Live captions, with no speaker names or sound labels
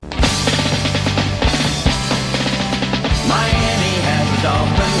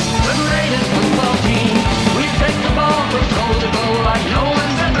Dolphins, the greatest football team. We take the ball from goal to goal like no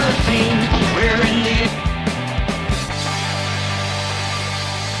one's ever seen. We're in the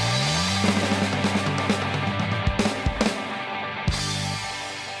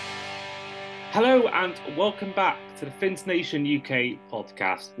Hello and welcome back to the Fins Nation UK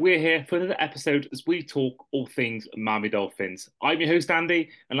podcast. We're here for another episode as we talk all things Miami Dolphins. I'm your host Andy,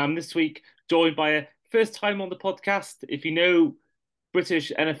 and I'm this week joined by a first time on the podcast. If you know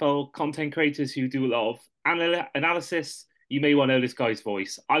British NFL content creators who do a lot of analysis, you may want to know this guy's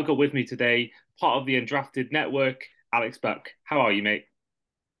voice. I've got with me today part of the Undrafted Network, Alex Buck. How are you, mate?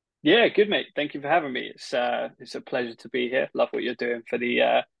 Yeah, good, mate. Thank you for having me. It's a pleasure to be here. Love what you're doing for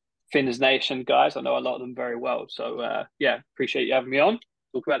the Fins Nation guys. I know a lot of them very well. So yeah, appreciate you having me on.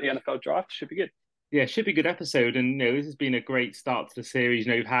 Talk about the NFL draft. Should be good. Yeah, should be a good episode. And this has been a great start to the series.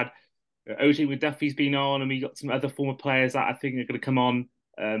 You've had OJ with Duffy's been on, and we got some other former players that I think are going to come on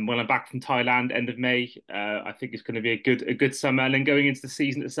when I'm back from Thailand end of May. I think it's going to be a good summer. And then going into the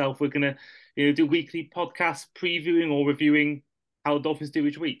season itself, we're going to do weekly podcasts previewing or reviewing how the Dolphins do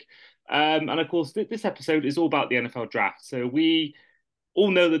each week. And of course, this episode is all about the NFL draft. So we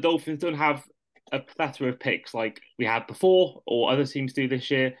all know the Dolphins don't have a plethora of picks like we had before or other teams do this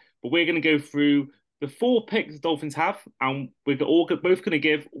year, but we're going to go through the 4 picks the Dolphins have, and we're both going to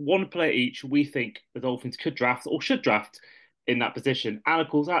give one player each we think the Dolphins could draft or should draft in that position. And of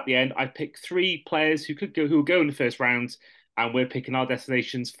course, at the end, I pick 3 players who will go in the first round, and we're picking our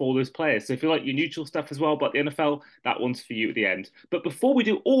destinations for those players. So if you like your neutral stuff as well about the NFL, that one's for you at the end. But before we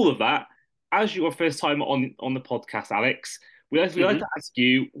do all of that, as your first time on the podcast, Alex, we like to ask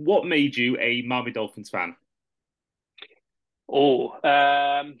you, what made you a Miami Dolphins fan?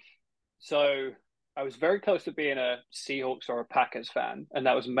 So I was very close to being a Seahawks or a Packers fan, and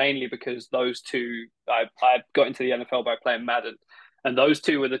that was mainly because those two I got into the NFL by playing Madden, and those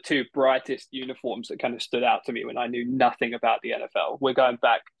two were the 2 brightest uniforms that kind of stood out to me when I knew nothing about the NFL. We're going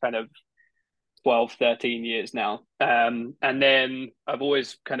back kind of 12, 13 years now. And then I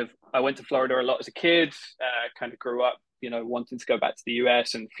went to Florida a lot as a kid, kind of grew up, wanting to go back to the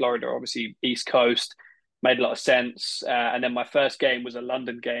US, and Florida, obviously East Coast, made a lot of sense. And then my first game was a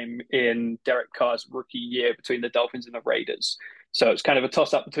London game in Derek Carr's rookie year between the Dolphins and the Raiders. So it's kind of a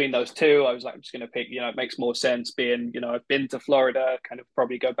toss up between those 2. I was like, I'm just going to pick, it makes more sense being, I've been to Florida, kind of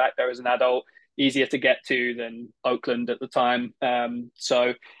probably go back there as an adult, easier to get to than Oakland at the time.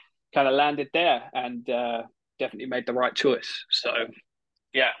 So kind of landed there and definitely made the right choice. So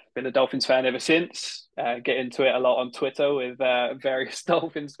yeah, been a Dolphins fan ever since. Get into it a lot on Twitter with various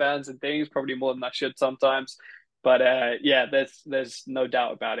Dolphins fans and things, probably more than I should sometimes. But yeah, there's no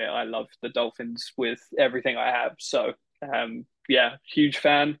doubt about it. I love the Dolphins with everything I have. So yeah, huge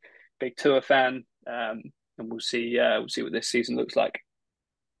fan, big tour fan, and we'll see what this season looks like.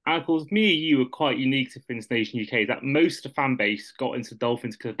 And of course, me and you were quite unique to Fins Nation UK, that most of the fan base got into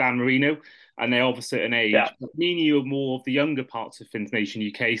Dolphins because of Dan Marino, and they're of a certain age. Yeah. But me and you are more of the younger parts of Fins Nation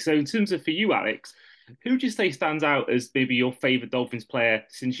UK. So in terms of for you, Alex, who do you say stands out as maybe your favourite Dolphins player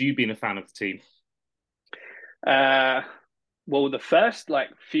since you've been a fan of the team? Well, the first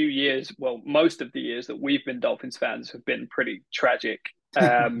few years, most of the years that we've been Dolphins fans have been pretty tragic.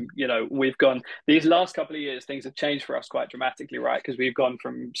 We've gone these last couple of years, things have changed for us quite dramatically, right? Because we've gone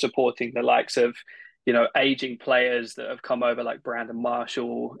from supporting the likes of, aging players that have come over like Brandon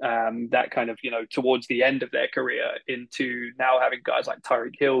Marshall, that kind of, towards the end of their career, into now having guys like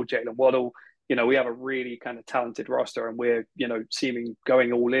Tyreek Hill, Jalen Waddle. We have a really kind of talented roster, and we're, seeming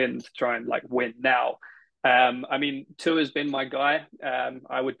going all in to try and win now. I mean, Tua's been my guy.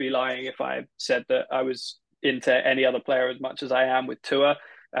 I would be lying if I said that I was into any other player as much as I am with Tua.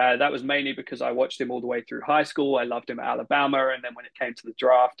 That was mainly because I watched him all the way through high school. I loved him at Alabama. And then when it came to the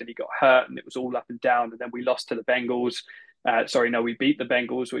draft and he got hurt and it was all up and down, and then we lost to the Bengals. We beat the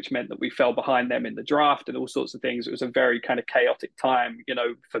Bengals, which meant that we fell behind them in the draft and all sorts of things. It was a very kind of chaotic time,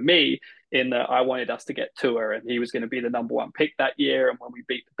 for me, in that I wanted us to get Tua, and he was going to be the number 1 pick that year. And when we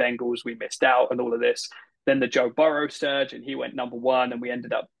beat the Bengals, we missed out and all of this. Then the Joe Burrow surge, and he went number 1, and we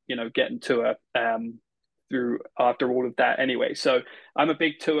ended up, getting Tua through after all of that anyway. So I'm a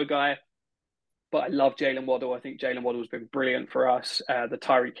big Tua guy, but I love Jalen Waddle. I think Jalen Waddle has been brilliant for us. The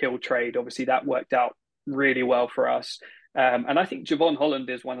Tyreek Hill trade, obviously, that worked out really well for us. And I think Javon Holland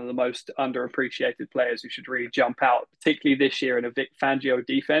is one of the most underappreciated players who should really jump out, particularly this year in a Vic Fangio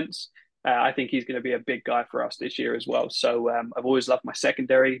defense. I think he's going to be a big guy for us this year as well. So I've always loved my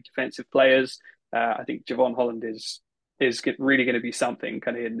secondary defensive players. I think Javon Holland is really going to be something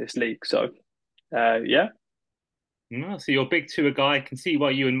kind of in this league. So yeah. No, so you're a big tour guy. I can see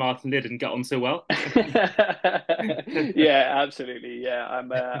why you and Martin Liddon get on so well. Yeah, absolutely. Yeah,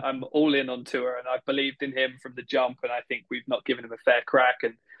 I'm all in on tour, and I believed in him from the jump, and I think we've not given him a fair crack.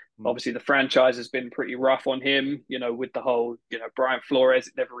 And obviously, the franchise has been pretty rough on him. With the whole Brian Flores,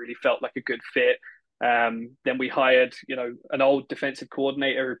 it never really felt like a good fit. Then we hired an old defensive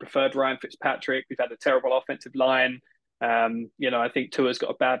coordinator who preferred Ryan Fitzpatrick. We've had a terrible offensive line. I think Tua's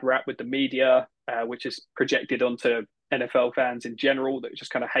got a bad rap with the media, which is projected onto NFL fans in general that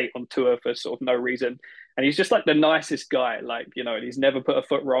just kind of hate on Tua for sort of no reason. And he's just like the nicest guy, and he's never put a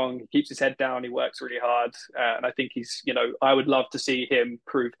foot wrong. He keeps his head down. He works really hard. And I think I would love to see him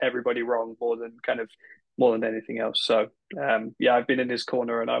prove everybody wrong more than anything else. So, yeah, I've been in his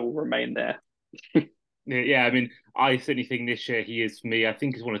corner and I will remain there. Yeah, I mean, I certainly think this year he is for me. I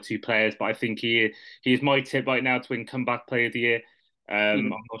think he's one or two players, but I think he is my tip right now to win comeback player of the year. Mm. I'm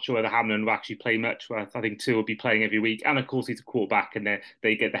not sure whether Hamlin will actually play much. But I think two will be playing every week, and of course he's a quarterback, and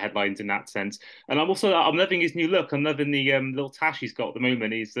they get the headlines in that sense. And I'm loving his new look. I'm loving the little tash he's got at the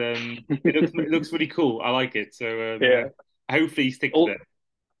moment. It looks really cool. I like it. So Yeah. hopefully he sticks All, there.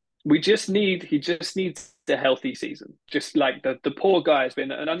 he just needs a healthy season. Just like the poor guy has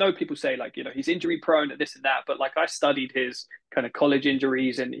been, and I know people say he's injury prone and this and that, but like I studied his kind of college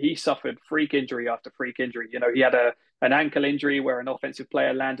injuries and he suffered freak injury after freak injury. He had an ankle injury where an offensive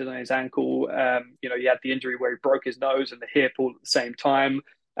player landed on his ankle. He had the injury where he broke his nose and the hip all at the same time.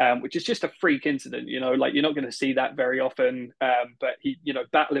 Which is just a freak incident, like you're not going to see that very often. But he,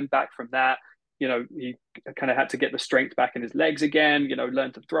 battling back from that, he kind of had to get the strength back in his legs again,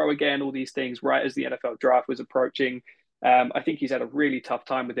 learn to throw again, all these things right as the NFL draft was approaching. I think he's had a really tough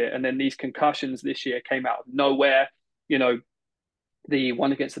time with it. And then these concussions this year came out of nowhere. The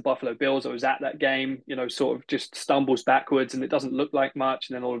one against the Buffalo Bills, I was at that game, sort of just stumbles backwards and it doesn't look like much.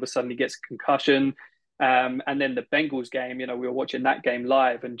 And then all of a sudden he gets a concussion. And then the Bengals game, we were watching that game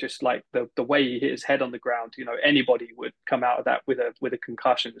live and just like the way he hit his head on the ground, anybody would come out of that with a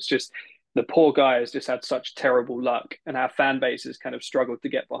concussion. It's just the poor guy has just had such terrible luck, and our fan base has kind of struggled to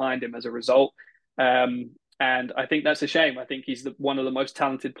get behind him as a result. And I think that's a shame. I think he's one of the most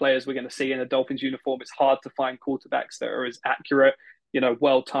talented players we're going to see in a Dolphins uniform. It's hard to find quarterbacks that are as accurate,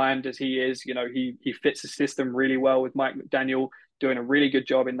 well timed as he is. He fits the system really well with Mike McDaniel doing a really good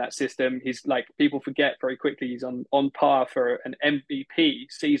job in that system. He's like people forget very quickly he's on par for an MVP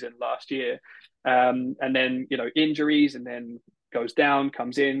season last year. And then injuries and then goes down,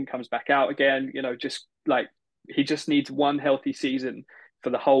 comes in, comes back out again. Just like he just needs one healthy season for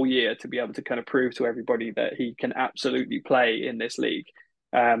the whole year to be able to kind of prove to everybody that he can absolutely play in this league.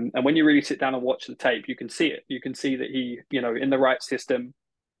 And when you really sit down and watch the tape, you can see it. You can see that he, in the right system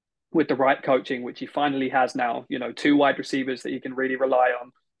with the right coaching, which he finally has now, two wide receivers that he can really rely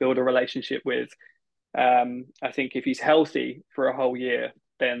on, build a relationship with. I think if he's healthy for a whole year,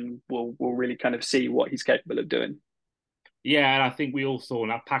 then we'll really kind of see what he's capable of doing. Yeah, and I think we all saw in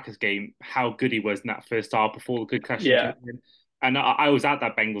that Packers game how good he was in that first half before the concussion came Yeah. in. And I was at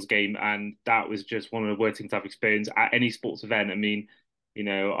that Bengals game, and that was just one of the worst things I've experienced at any sports event. I mean,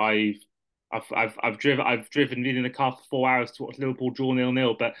 I've driven in the car for 4 hours to watch Liverpool draw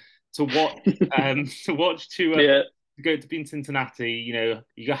 0-0, but to watch Yeah. to go to be in Cincinnati,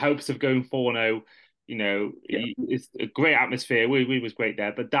 you got hopes of going 4-0. Yeah. It's a great atmosphere. We was great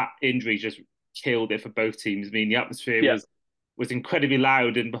there, but that injury just killed it for both teams. I mean, the atmosphere Yeah. was incredibly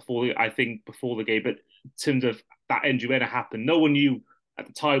loud, and before the game, but in terms of that injury when it happened, no one knew at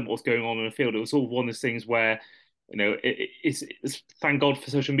the time what was going on the field. It was all one of those things where it's thank God for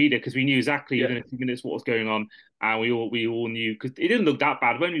social media because we knew exactly Yeah. within a few minutes what was going on, and we all knew because it didn't look that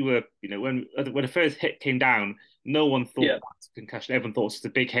bad when we were when the first hit came down. No one thought Yeah. that's a concussion. Everyone thought it's a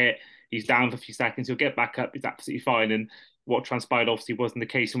big hit. He's down for a few seconds. He'll get back up. He's absolutely fine. And what transpired obviously wasn't the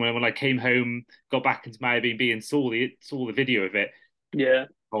case. And when I came home, got back into my Airbnb and saw the video of it, Yeah.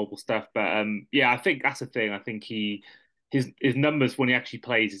 horrible stuff. But yeah, I think that's the thing. I think his numbers when he actually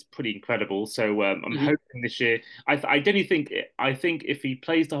plays is pretty incredible. So I'm Mhm. hoping this year. I genuinely think if he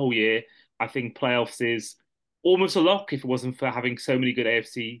plays the whole year, I think playoffs is almost a lock if it wasn't for having so many good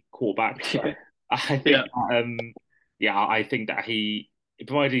AFC quarterbacks. So Yeah. I Yeah. think yeah, I think that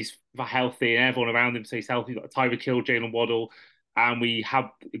provided he's healthy and everyone around him stays healthy, you've got Tyreek Hill, Jalen Waddle, and we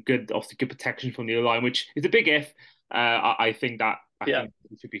have obviously good protection from the line, which is a big if. I Yeah. think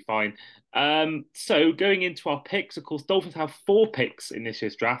we should be fine. So going into our picks, of course, Dolphins have 4 picks in this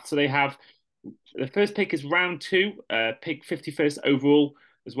year's draft. So they have the first pick is round 2, pick 51st overall,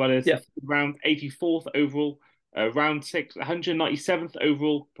 as well as Yeah. the round 84th overall, round 6, 197th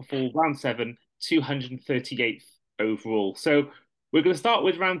overall, before round 7, 238th overall. So we're going to start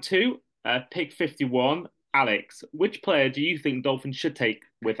with round 2, pick 51. Alex, which player do you think Dolphins should take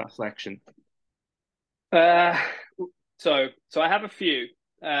with that selection? Uh, so I have a few,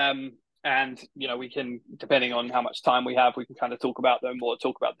 and we can, depending on how much time we have, we can kind of talk about them or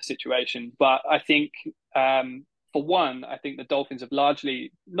talk about the situation. But I think, for one, I think the Dolphins have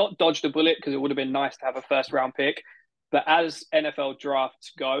largely not dodged a bullet because it would have been nice to have a first round pick. But as NFL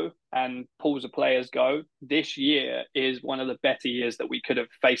drafts go and pools of players go, this year is one of the better years that we could have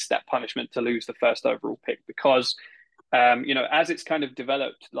faced that punishment to lose the first overall pick because as it's kind of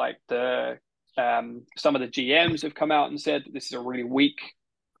developed, like some of the GMs have come out and said this is a really weak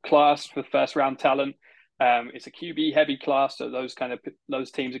class for first round talent. It's a QB heavy class, so those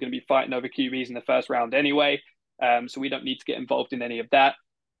teams are going to be fighting over QBs in the first round anyway. So we don't need to get involved in any of that.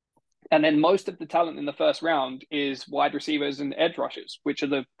 And then most of the talent in the first round is wide receivers and edge rushers, which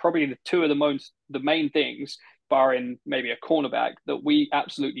are probably the two of the main things, barring maybe a cornerback, that we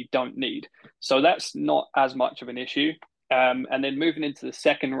absolutely don't need. So that's not as much of an issue. And then moving into the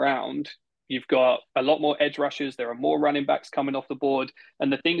second round, you've got a lot more edge rushers. There are more running backs coming off the board.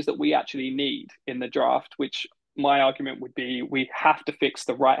 And the things that we actually need in the draft, which my argument would be we have to fix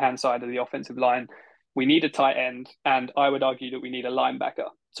the right-hand side of the offensive line. We need a tight end, and I would argue that we need a linebacker.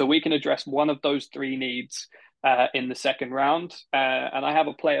 So we can address one of those three needs in the second round. And I have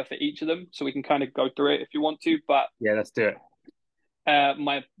a player for each of them, so we can kind of go through it if you want to. But yeah, let's do it.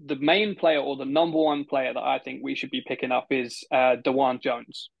 The main player or the number one player that I think we should be picking up is DeJuan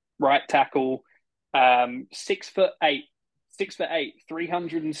Jones, right tackle, 6'8",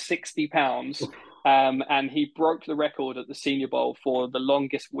 360 pounds. And he broke the record at the Senior Bowl for the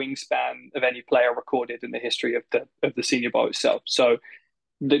longest wingspan of any player recorded in the history of the Senior Bowl itself. So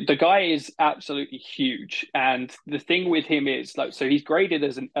the guy is absolutely huge. And the thing with him is so he's graded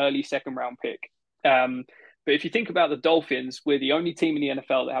as an early second round pick. But if you think about the Dolphins, we're the only team in the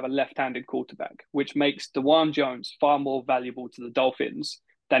NFL that have a left-handed quarterback, which makes DeJuan Jones far more valuable to the Dolphins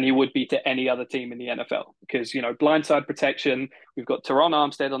than he would be to any other team in the NFL. Because, blindside protection, we've got Teron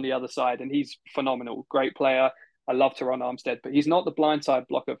Armstead on the other side, and he's phenomenal, great player. I love Teron Armstead, but he's not the blindside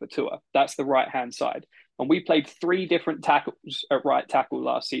blocker for Tua. That's the right-hand side. And we played three different tackles at right tackle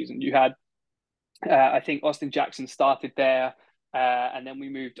last season. You had, I think Austin Jackson started there, and then we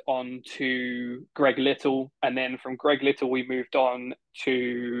moved on to Greg Little. And then from Greg Little, we moved on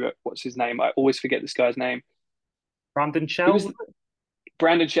to, what's his name? I always forget this guy's name. Brandon Shell?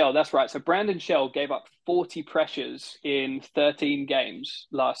 Brandon Shell, that's right. So Brandon Shell gave up 40 pressures in 13 games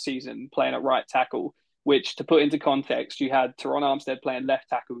last season playing at right tackle, which, to put into context, you had Teron Armstead playing left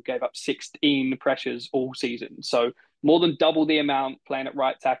tackle who gave up 16 pressures all season. So more than double the amount playing at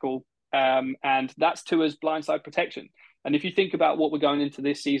right tackle. And that's Tua's blindside protection. And if you think about what we're going into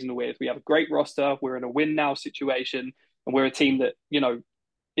this season with, we have a great roster. We're in a win now situation, and we're a team that,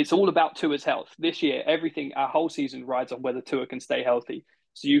 it's all about Tua's health. This year, our whole season rides on whether Tua can stay healthy.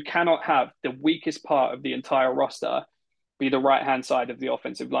 So you cannot have the weakest part of the entire roster be the right-hand side of the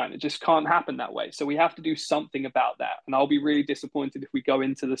offensive line. It just can't happen that way. So we have to do something about that. And I'll be really disappointed if we go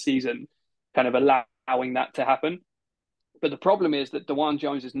into the season kind of allowing that to happen. But the problem is that DeJuan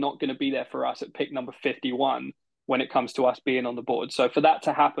Jones is not going to be there for us at pick number 51 when it comes to us being on the board. So for that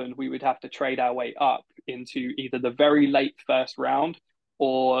to happen, we would have to trade our way up into either the very late first round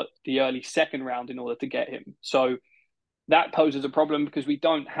or the early second round in order to get him. So that poses a problem because we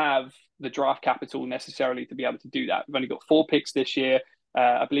don't have the draft capital necessarily to be able to do that. We've only got 4 picks this year.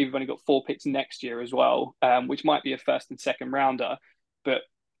 I believe we've only got 4 picks next year as well, which might be a first and second rounder. But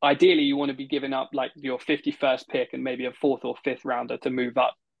ideally, you want to be giving up like your 51st pick and maybe a 4th or 5th rounder to move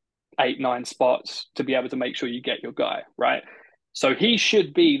up 8-9 spots to be able to make sure you get your guy, right? So he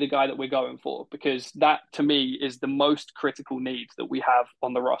should be the guy that we're going for because that, to me, is the most critical need that we have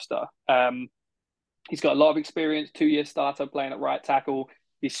on the roster. He's got a lot of experience, 2-year starter playing at right tackle.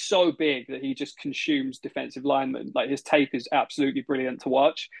 He's so big that he just consumes defensive linemen. Like his tape is absolutely brilliant to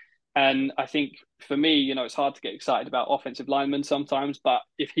watch. And I think for me, it's hard to get excited about offensive linemen sometimes, but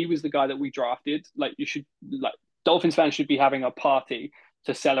if he was the guy that we drafted, Dolphins fans should be having a party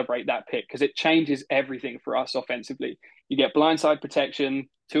to celebrate that pick because it changes everything for us offensively. You get blindside protection,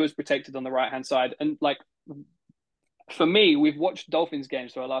 Tua's protected on the right-hand side. And for me, we've watched Dolphins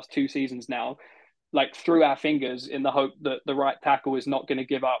games for the last 2 seasons now, through our fingers in the hope that the right tackle is not going to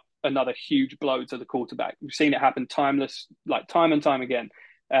give up another huge blow to the quarterback. We've seen it happen time and time again.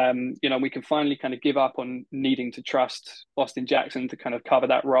 We can finally kind of give up on needing to trust Austin Jackson to kind of cover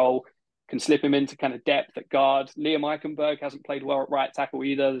that role, can slip him into kind of depth at guard. Liam Eichenberg hasn't played well at right tackle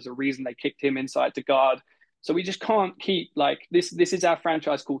either. There's a reason they kicked him inside to guard. So we just can't keep this. This is our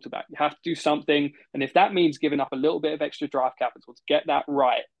franchise quarterback. You have to do something. And if that means giving up a little bit of extra draft capital to get that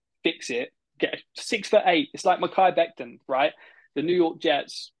right, fix it, get 6'8". It's like Mekhi Becton, right? The New York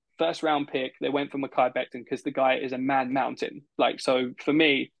Jets first round pick, they went for Mekhi Becton because the guy is a man mountain. Like, so for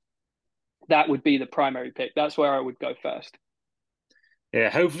me, that would be the primary pick. That's where I would go first. Yeah,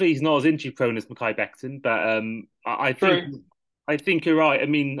 hopefully he's not as injury prone as Mekhi Becton, but True. I think you're right. I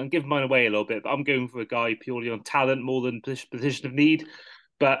mean, I'm giving mine away a little bit, but I'm going for a guy purely on talent more than position of need.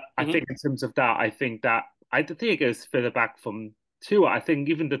 But I Mm-hmm. think in terms of that, I think it goes further back from Tua. I think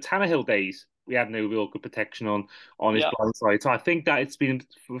even the Tannehill days, we had no real good protection on his Yeah. blind side. So I think that it's been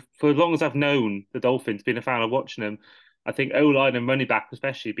for as long as I've known the Dolphins, been a fan of watching them. I think O line and running back,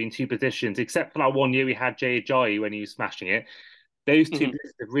 especially, being two positions, except for that one year we had Jay Ajayi when he was smashing it. Those two Mm-hmm.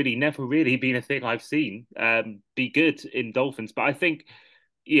 positions have really never really been a thing I've seen be good in Dolphins. But I think,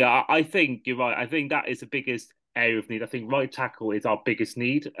 yeah, I think you're right. I think that is the biggest area of need. I think right tackle is our biggest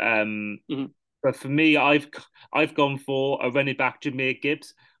need. Mm-hmm. But for me, I've gone for a running back, Jameer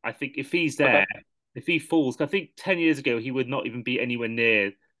Gibbs. I think if he's Okay. there, if he falls, I think 10 years ago he would not even be anywhere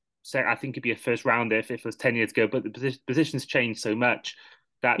near. So I think he'd be a first rounder if it was 10 years ago. But the position's changed so much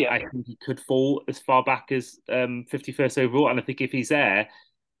that Yeah. I think he could fall as far back as 51st overall. And I think if he's there,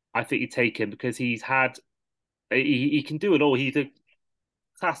 I think you take him because he can do it all. He's a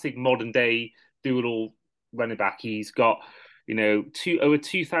classic modern day do it all running back. He's got over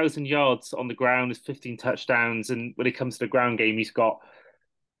 2,000 yards on the ground, has 15 touchdowns, and when it comes to the ground game, he's got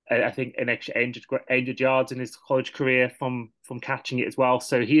I think an extra 100 yards in his college career from catching it as well.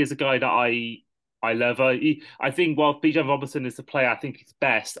 So he is a guy that I love. I think while Bijan Robinson is the player I think he's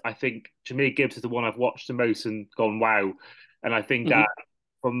best, I think Jameer Gibbs is the one I've watched the most and gone wow. And I think Mm-hmm. that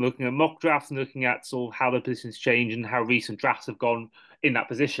from looking at mock drafts and looking at sort of how the positions change and how recent drafts have gone in that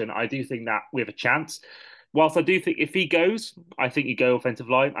position, I do think that we have a chance. Whilst I do think if he goes, I think you go offensive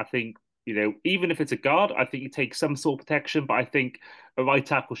line. I think even if it's a guard, I think you take some sort of protection, but I think a right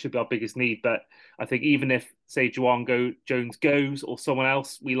tackle should be our biggest need. But I think even if, say, Jones goes or someone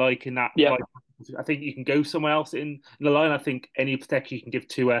else we like in that Yeah. right tackle, I think you can go somewhere else in the line. I think any protection you can give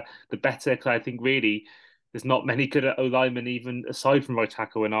to the better, because I think really there's not many good O linemen even aside from right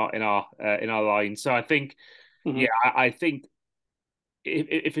tackle in our line. So I think, Mm-hmm. yeah, I think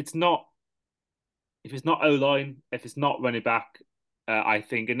if it's not O line, if it's not running back, I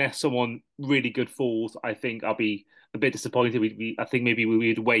think unless someone really good falls, I think I'll be a bit disappointed. I think maybe we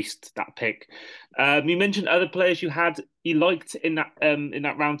would waste that pick. You mentioned other players you liked in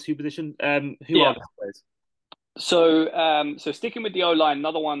that round two position. Who are Yeah. those players? So sticking with the O line,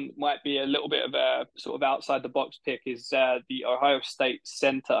 another one might be a little bit of a sort of outside the box pick is the Ohio State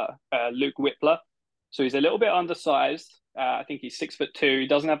center, Luke Whippler. So he's a little bit undersized. I think he's 6'2". He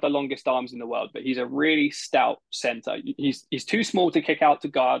doesn't have the longest arms in the world, but he's a really stout center. He's too small to kick out to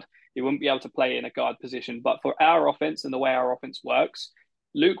guard. He wouldn't be able to play in a guard position. But for our offense and the way our offense works,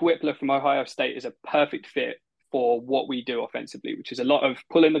 Luke Whippler from Ohio State is a perfect fit for what we do offensively, which is a lot of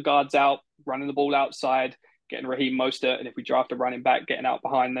pulling the guards out, running the ball outside, getting Raheem Mostert, and if we draft a running back, getting out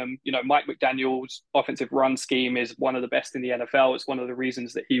behind them. Mike McDaniel's offensive run scheme is one of the best in the NFL. It's one of the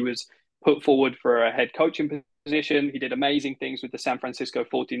reasons that he was put forward for a head coaching position. He did amazing things with the San Francisco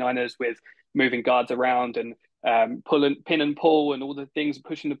 49ers with moving guards around and pulling pin and pull and all the things,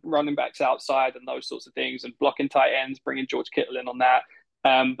 pushing the running backs outside and those sorts of things, and blocking tight ends, bringing George Kittle in on that.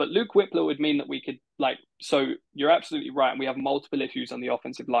 But Luke Whippler would mean that we could so you're absolutely right. And we have multiple issues on the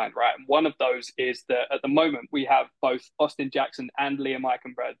offensive line, right? And one of those is that at the moment we have both Austin Jackson and Liam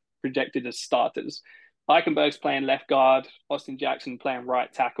Eichenberg projected as starters. Eichenberg's playing left guard, Austin Jackson playing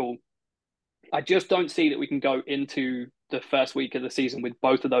right tackle. I just don't see that we can go into the first week of the season with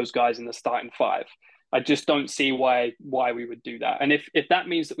both of those guys in the starting five. I just don't see why we would do that. And if that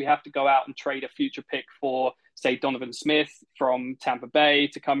means that we have to go out and trade a future pick for, say, Donovan Smith from Tampa Bay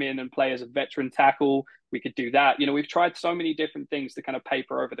to come in and play as a veteran tackle, we could do that. We've tried so many different things to kind of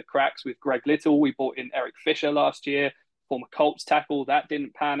paper over the cracks with Greg Little. We brought in Eric Fisher last year, former Colts tackle. That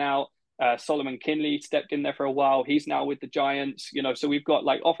didn't pan out. Solomon Kinley stepped in there for a while. He's now with the Giants. So we've got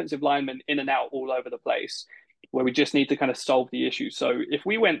offensive linemen in and out all over the place where we just need to kind of solve the issue. So if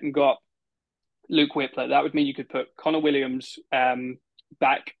we went and got Luke Whippler, that would mean you could put Connor Williams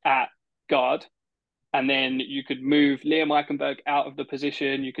back at guard, and then you could move Liam Eichenberg out of the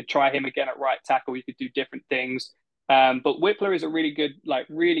position. You could try him again at right tackle. You could do different things. But Whippler is a really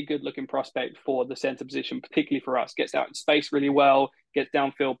good looking prospect for the center position, particularly for us. Gets out in space really well, gets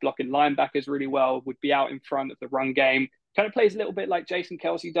downfield blocking linebackers really well, would be out in front of the run game. Kind of plays a little bit like Jason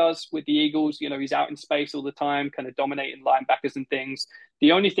Kelsey does with the Eagles. He's out in space all the time, kind of dominating linebackers and things.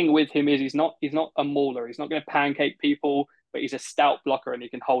 The only thing with him is he's not a mauler. He's not going to pancake people. but he's a stout blocker and he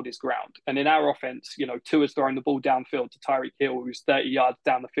can hold his ground. And in our offense, you know, Tua's throwing the ball downfield to Tyreek Hill, who's 30 yards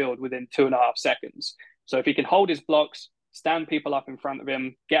down the field within 2.5 seconds. So if he can hold his blocks, stand people up in front of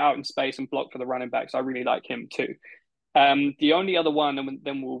him, get out in space and block for the running backs, I really like him too. The only other one, and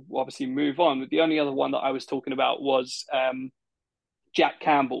then we'll obviously move on, but the only other one that I was talking about was Jack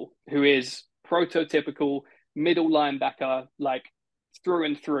Campbell, who is prototypical middle linebacker, like through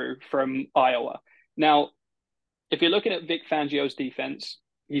and through from Iowa. Now, if you're looking at Vic Fangio's defense,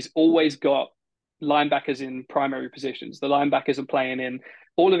 he's always got linebackers in primary positions. The linebackers are playing in,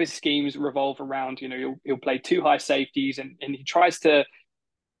 all of his schemes revolve around, you know, he'll play two high safeties and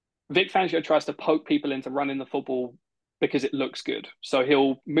Vic Fangio tries to poke people into running the football because it looks good. So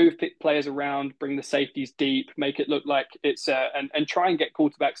he'll move players around, bring the safeties deep, make it look like it's and try and get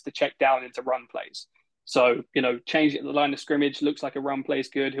quarterbacks to check down into run plays. So, you know, change it at the line of scrimmage, looks like a run play is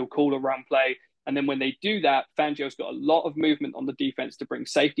good. He'll call a run play. And then when they do that, Fangio's got a lot of movement on the defense to bring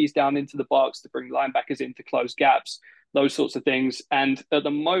safeties down into the box, to bring linebackers in to close gaps, those sorts of things. And at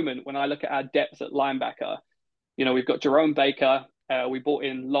the moment, when I look at our depth at linebacker, you know, we've got Jerome Baker. We brought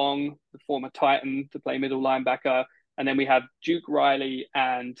in Long, the former Titan, to play middle linebacker. And then we have Duke Riley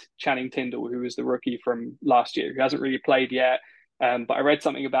and Channing Tindall, who was the rookie from last year, who hasn't really played yet. But I read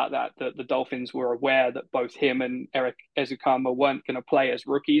something about that the Dolphins were aware that both him and Eric Ezukama weren't going to play as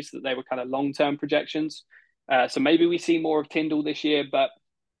rookies, that they were kind of long-term projections. So maybe we see more of Tindall this year, but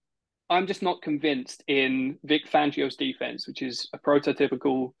I'm just not convinced in Vic Fangio's defense, which is a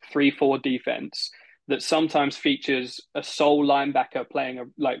prototypical 3-4 defense that sometimes features a sole linebacker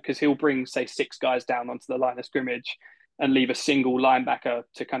playing because he'll bring, say, 6 guys down onto the line of scrimmage and leave a single linebacker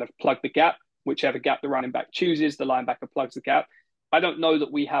to kind of plug the gap. Whichever gap the running back chooses, the linebacker plugs the gap. I don't know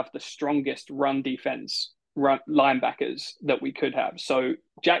that we have the strongest run defense linebackers that we could have. So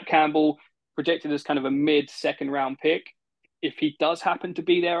Jack Campbell, projected as kind of a mid-second round pick. If he does happen to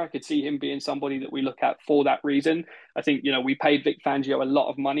be there, I could see him being somebody that we look at for that reason. I think, you know, we paid Vic Fangio a lot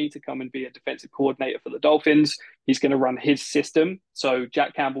of money to come and be a defensive coordinator for the Dolphins. He's going to run his system. So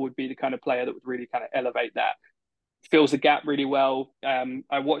Jack Campbell would be the kind of player that would really kind of elevate that. Fills the gap really well.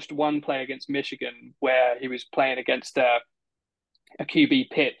 I watched one play against Michigan where he was playing against a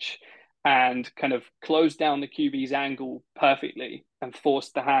QB pitch and kind of closed down the QB's angle perfectly and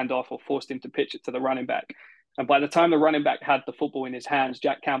forced the handoff or forced him to pitch it to the running back. And by the time the running back had the football in his hands,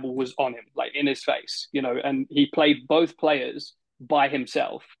 Jack Campbell was on him, like in his face, you know, and he played both players by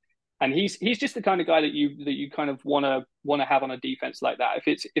himself. And he's just the kind of guy that you kind of want to have on a defense like that.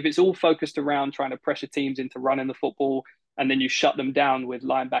 If it's all focused around trying to pressure teams into running the football, and then you shut them down with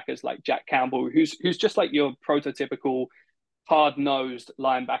linebackers like Jack Campbell, who's just like your prototypical hard-nosed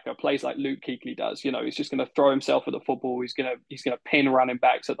linebacker, plays like Luke Kuechly does. You know, he's just going to throw himself at the football. He's going to pin running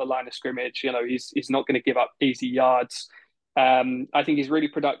backs at the line of scrimmage. You know, he's not going to give up easy yards. I think he's really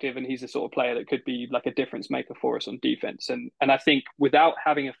productive, and he's the sort of player that could be like a difference maker for us on defense. And I think without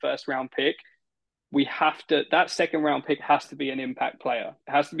having a first round pick, that second round pick has to be an impact player.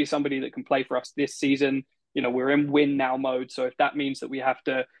 It has to be somebody that can play for us this season. You know, we're in win now mode. So if that means that we have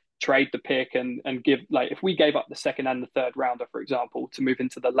to trade the pick and give, like, if we gave up the second and the third rounder, for example, to move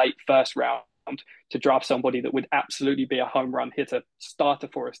into the late first round to draft somebody that would absolutely be a home run hitter starter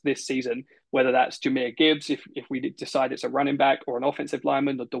for us this season, whether that's Jahmyr Gibbs, if we decide it's a running back, or an offensive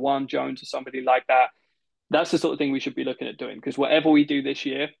lineman, or DeJuan Jones or somebody like that, that's the sort of thing we should be looking at doing. Because whatever we do this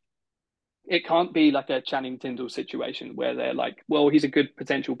year, it can't be like a Channing Tindall situation where they're like, well, he's a good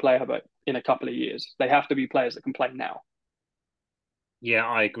potential player, but in a couple of years. They have to be players that can play now. Yeah,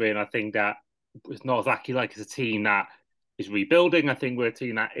 I agree. And I think that it's not exactly like it's a team that is rebuilding. I think we're a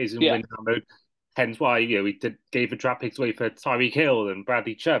team that is in win mode. Hence why, you know, we gave the draft picks away for Tyreek Hill and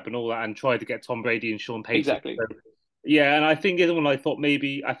Bradley Chubb and all that, and tried to get Tom Brady and Sean Payton. Exactly. So, yeah, and I think the other one I thought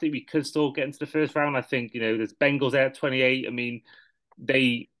I think we could still get into the first round. I think, you know, there's Bengals there at 28. I mean,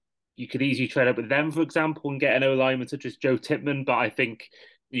 you could easily trade up with them, for example, and get an O-lineman such as Joe Tippmann, but I think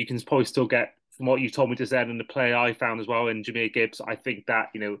you can probably still get, from what you told me just then and the player I found as well in Jahmyr Gibbs, I think that,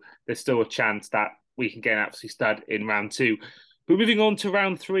 you know, there's still a chance that we can get an absolute stud in round 2. But moving on to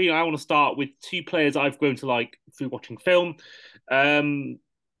round 3, I want to start with 2 players I've grown to like through watching film. On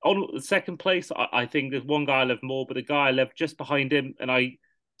the second place, I think there's one guy I love more, but the guy I love just behind him, and I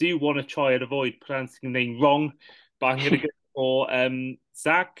do want to try and avoid pronouncing the name wrong, but I'm going to go for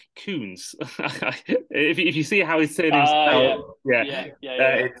Zach Coons. if you see how his surname spelled,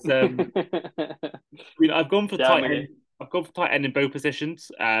 it's I mean, I've gone for tight end. I've gone for tight end in both positions.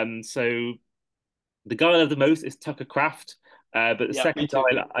 So the guy I love the most is Tucker Kraft. But the second guy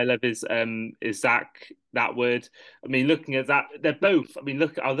I love is Zach. That word. I mean, looking at that, they're both. I mean,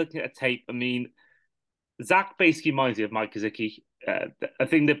 I was looking at a tape. I mean, Zach basically reminds me of Mike Gesicki. I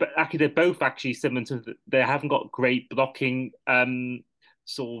think they're both actually similar to they haven't got great blocking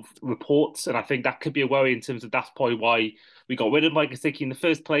sort of reports, and I think that could be a worry in terms of that's probably why we got rid of Mike Gesicki in the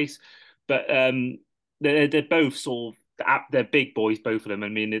first place. But they're both sort of they're big boys, both of them. I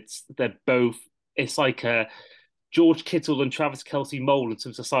mean, it's like a George Kittle and Travis Kelce mold in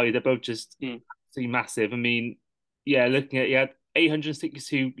terms of size. They're both just absolutely massive. I mean, yeah, looking at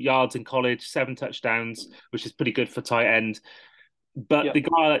 862 yards in college, 7 touchdowns, which is pretty good for tight end. But the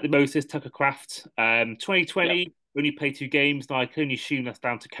guy I like the most is Tucker Kraft. 2020 only played 2 games. Now I can only assume that's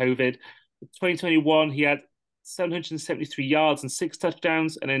down to COVID. 2021 he had 773 yards and 6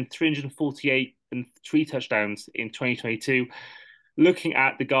 touchdowns, and then 348 and 3 touchdowns in 2022. Looking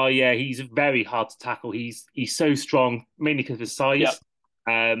at the guy, he's very hard to tackle. He's so strong, mainly because of his size.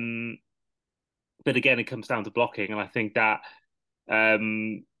 But again, it comes down to blocking, and I think that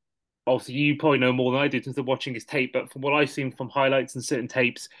obviously you probably know more than I do in terms of watching his tape. But from what I've seen from highlights and certain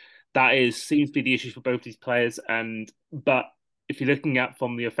tapes, seems to be the issue for both these players. But if you're looking at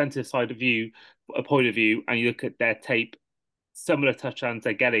from the offensive side of view, a point of view, and you look at their tape, some of the touchdowns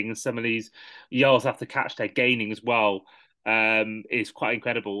they're getting and some of these yards after catch they're gaining as well is quite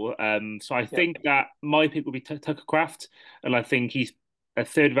incredible. So I think that my pick will be Tucker Kraft, and I think he's a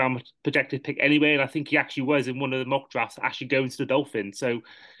third round projected pick anyway, and I think he actually was in one of the mock drafts actually going to the Dolphins. So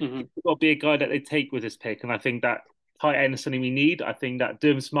he's got to be a guy that they take with this pick, and I think that tight end is something we need. I think that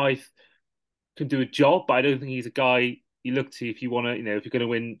Durham Smythe can do a job, but I don't think he's a guy you look to if you want to, if you're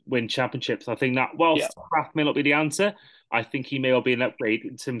going to win championships. I think that whilst Kraft may not be the answer, I think he may well be an upgrade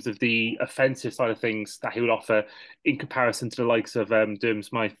in terms of the offensive side of things that he would offer in comparison to the likes of Durham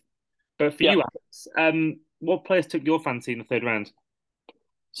Smythe. But for you, Alex, what players took your fancy in the third round?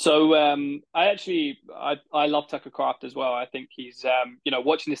 So I love Tucker Kraft as well. I think he's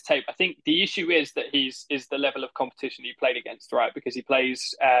watching this tape. I think the issue is that is the level of competition he played against, right? Because he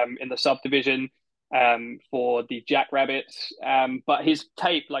plays in the subdivision for the Jackrabbits. But his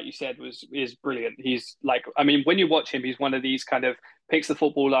tape, like you said, is brilliant. He's when you watch him, he's one of these kind of picks the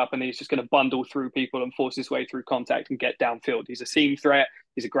football up and he's just going to bundle through people and force his way through contact and get downfield. He's a seam threat.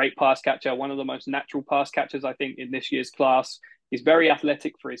 He's a great pass catcher, one of the most natural pass catchers, I think, in this year's class. He's very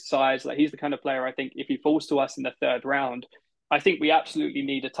athletic for his size. He's the kind of player, I think, if he falls to us in the third round, I think we absolutely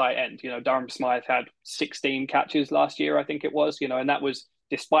need a tight end. Durham Smythe had 16 catches last year, I think it was, and that was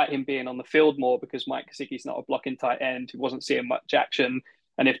despite him being on the field more because Mike Gesicki's not a blocking tight end. He wasn't seeing much action.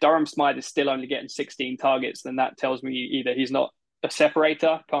 And if Durham Smythe is still only getting 16 targets, then that tells me either he's not a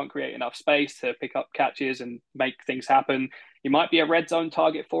separator, can't create enough space to pick up catches and make things happen. He might be a red zone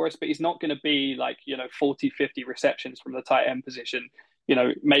target for us, but he's not going to be 40, 50 receptions from the tight end position.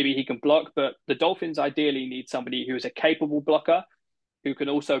 Maybe he can block, but the Dolphins ideally need somebody who is a capable blocker who can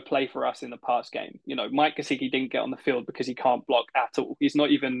also play for us in the pass game. Mike Gesicki didn't get on the field because he can't block at all. He's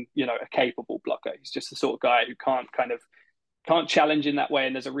not even, a capable blocker. He's just the sort of guy who can't challenge in that way,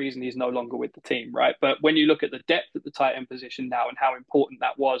 and there's a reason he's no longer with the team, right? But when you look at the depth at the tight end position now and how important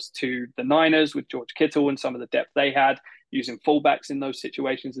that was to the Niners with George Kittle and some of the depth they had using fullbacks in those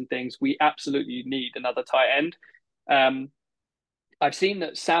situations and things, we absolutely need another tight end. I've seen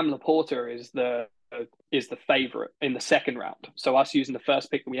that Sam Laporta is the favorite in the second round. So us using the first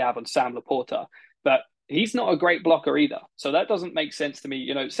pick that we have on Sam Laporta, but he's not a great blocker either. So that doesn't make sense to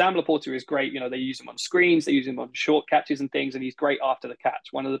me. Sam Laporta is great. They use him on screens, they use him on short catches and things, and he's great after the catch.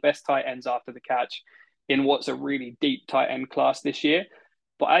 One of the best tight ends after the catch in what's a really deep tight end class this year.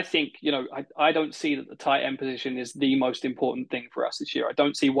 But I think, I don't see that the tight end position is the most important thing for us this year. I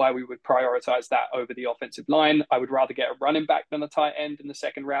don't see why we would prioritize that over the offensive line. I would rather get a running back than a tight end in the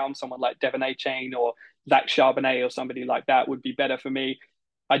second round. Someone like Devon Achane or Zach Charbonnet or somebody like that would be better for me.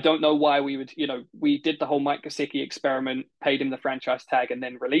 I don't know why we would, we did the whole Mike Gesicki experiment, paid him the franchise tag and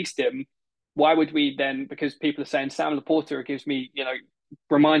then released him. Why would we then, because people are saying Sam Laporta gives me,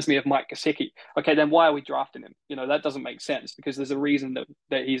 reminds me of Mike Gesicki. Okay, then why are we drafting him? That doesn't make sense because there's a reason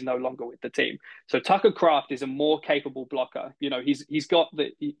that he's no longer with the team. So Tucker Kraft is a more capable blocker. He's got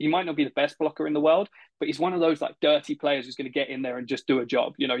he might not be the best blocker in the world, but he's one of those dirty players who's going to get in there and just do a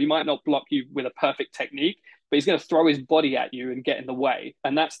job. He might not block you with a perfect technique, but he's going to throw his body at you and get in the way.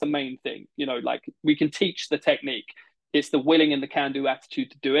 And that's the main thing. We can teach the technique. It's the willing and the can-do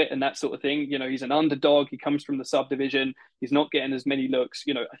attitude to do it and that sort of thing. He's an underdog. He comes from the subdivision. He's not getting as many looks.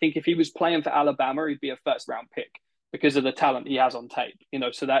 I think if he was playing for Alabama, he'd be a first-round pick because of the talent he has on tape.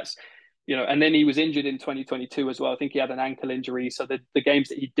 So that's, and then he was injured in 2022 as well. I think he had an ankle injury. So the games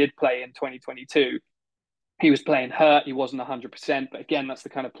that he did play in 2022, he was playing hurt. He wasn't 100%. But again, that's the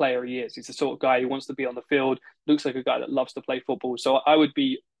kind of player he is. He's the sort of guy who wants to be on the field, looks like a guy that loves to play football. So I would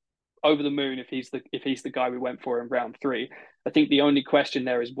be over the moon if he's the guy we went for in round 3. I think the only question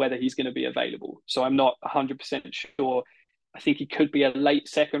there is whether he's going to be available. So I'm not 100% sure. I think he could be a late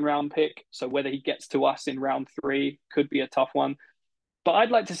second round pick. So whether he gets to us in round 3 could be a tough one. But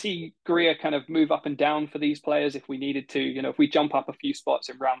I'd like to see Greer kind of move up and down for these players if we needed to. If we jump up a few spots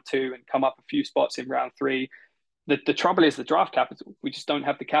in round 2 and come up a few spots in round 3, the trouble is the draft capital. We just don't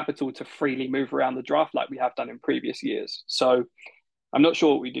have the capital to freely move around the draft like we have done in previous years. So I'm not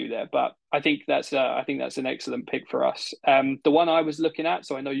sure what we do there, but I think that's an excellent pick for us. The one I was looking at,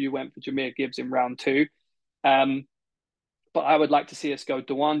 so I know you went for Jahmyr Gibbs in round 2, but I would like to see us go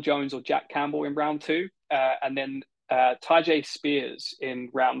Dewan Jones or Jack Campbell in round 2, and then Tyjae Spears in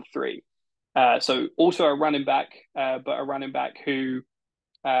round 3. So also a running back, but a running back who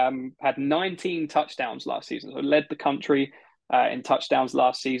had 19 touchdowns last season, so led the country in touchdowns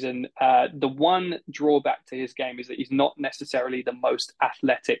last season. The one drawback to his game is that he's not necessarily the most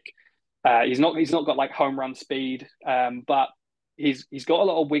athletic. He's not got like home run speed, but he's got a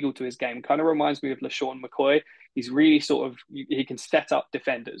lot of wiggle to his game. Kind of reminds me of LaShawn McCoy. He's really he can set up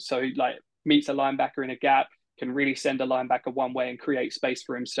defenders. So he like meets a linebacker in a gap, can really send a linebacker one way and create space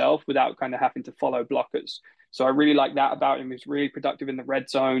for himself without kind of having to follow blockers. So I really like that about him. He's really productive in the red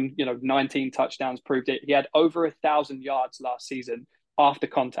zone. 19 touchdowns proved it. He had over 1,000 yards last season after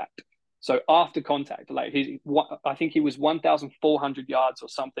contact. So after contact, I think he was 1,400 yards or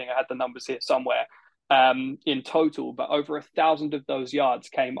something. I had the numbers here somewhere in total, but over 1,000 of those yards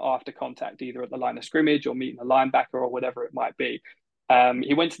came after contact, either at the line of scrimmage or meeting a linebacker or whatever it might be.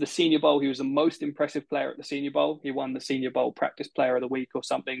 He went to the Senior Bowl. He was the most impressive player at the Senior Bowl. He won the Senior Bowl Practice Player of the Week or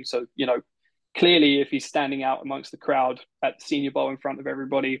something. So, clearly, if he's standing out amongst the crowd at the Senior Bowl in front of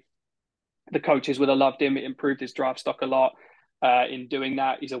everybody, the coaches would have loved him. It improved his draft stock a lot in doing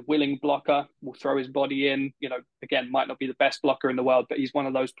that. He's a willing blocker, will throw his body in. Again, might not be the best blocker in the world, but he's one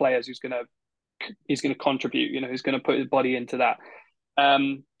of those players who's going to contribute, who's going to put his body into that.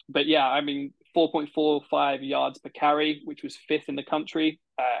 But yeah, I mean, 4.45 yards per carry, which was 5th in the country,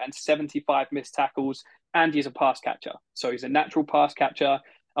 and 75 missed tackles. And he's a pass catcher. So he's a natural pass catcher.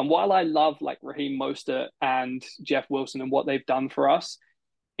 And while I love like Raheem Mostert and Jeff Wilson and what they've done for us,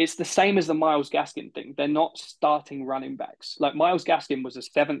 it's the same as the Myles Gaskin thing. They're not starting running backs. Like Myles Gaskin was a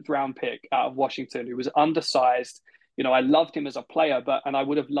 7th round pick out of Washington who was undersized. I loved him as a player, and I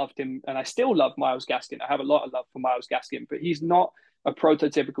would have loved him, and I still love Myles Gaskin. I have a lot of love for Myles Gaskin, but he's not a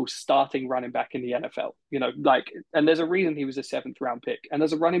prototypical starting running back in the NFL. And there's a reason he was a 7th round pick. And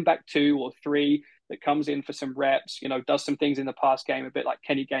there's a running back 2 or 3 that comes in for some reps, does some things in the pass game, a bit like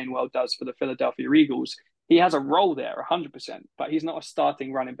Kenny Gainwell does for the Philadelphia Eagles. He has a role there 100%, but he's not a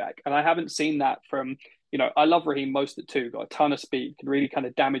starting running back. And I haven't seen that from, I love Raheem Mostert too, got a ton of speed, can really kind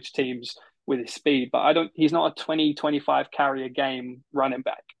of damage teams with his speed, but he's not a 20-25 carry a game running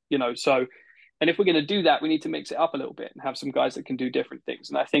back, so. And if we're going to do that, we need to mix it up a little bit and have some guys that can do different things.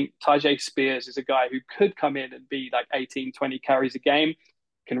 And I think Tyjae Spears is a guy who could come in and be like 18, 20 carries a game,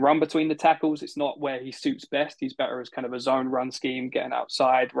 can run between the tackles. It's not where he suits best. He's better as kind of a zone run scheme, getting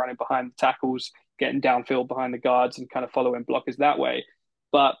outside, running behind the tackles, getting downfield behind the guards and kind of following blockers that way.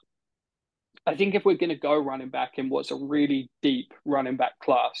 But I think if we're going to go running back in what's a really deep running back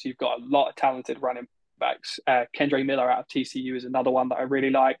class, you've got a lot of talented running backs. Kendre Miller out of TCU is another one that I really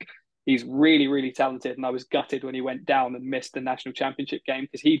like. He's really, really talented, and I was gutted when he went down and missed the national championship game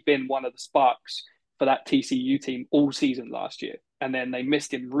because he'd been one of the sparks for that TCU team all season last year. And then they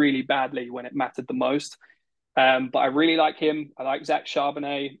missed him really badly when it mattered the most. But I really like him. I like Zach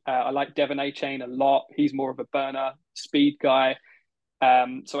Charbonnet. I like Devon A-Chain a lot. He's more of a burner, speed guy.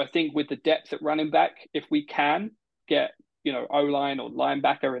 So I think with the depth at running back, if we can get, O-line or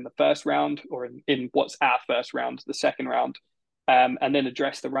linebacker in the first round or in what's our first round, the second round, and then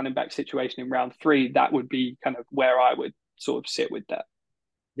address the running back situation in round 3, that would be kind of where I would sort of sit with that.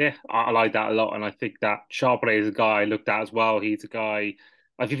 Yeah, I like that a lot. And I think that Charbonnet is a guy I looked at as well. He's a guy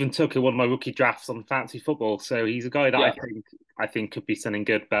I've even took in one of my rookie drafts on fantasy football. So he's a guy that I think could be something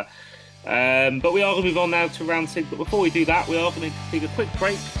good. But we are going to move on now to round 6. But before we do that, we are going to take a quick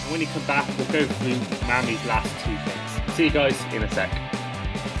break. And when you come back, we'll go through Miami's last 2 picks. See you guys in a sec.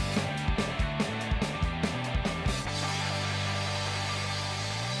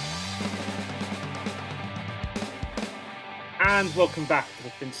 And welcome back to the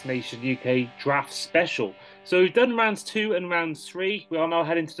Finch Nation UK Draft Special. So we've done rounds 2 and rounds 3. We are now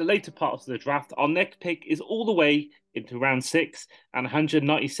heading to the later parts of the draft. Our next pick is all the way into round 6 and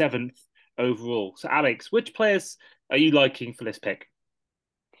 197th overall. So Alex, which players are you liking for this pick?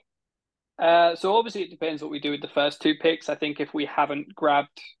 So obviously it depends what we do with the first 2 picks. I think if we haven't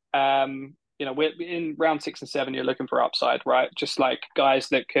grabbed, we're in round 6 and 7. You're looking for upside, right? Just like guys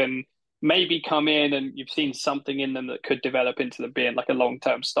that can maybe come in and you've seen something in them that could develop into them being like a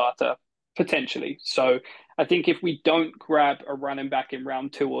long-term starter potentially. So I think if we don't grab a running back in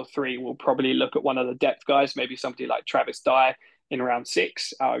round 2 or 3, we'll probably look at one of the depth guys, maybe somebody like Travis Dye in round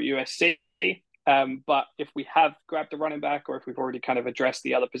 6, our USC. But if we have grabbed a running back, or if we've already kind of addressed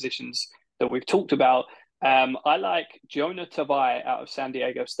the other positions that we've talked about, I like Jonah Tavai out of San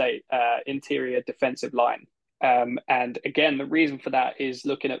Diego State, interior defensive line. And again, the reason for that is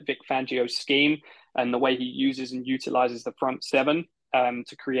looking at Vic Fangio's scheme and the way he uses and utilizes the front seven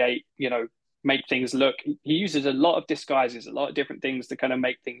to create, make things look. He uses a lot of disguises, a lot of different things to kind of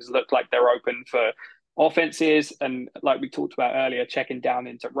make things look like they're open for offenses. And like we talked about earlier, checking down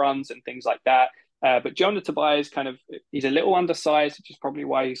into runs and things like that. But Jonah Tobias he's a little undersized, which is probably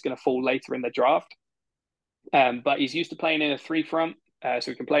why he's going to fall later in the draft. But he's used to playing in a 3-front,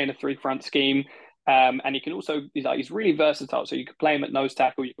 so he can play in a 3-front scheme. And he can also, he's really versatile. So you could play him at nose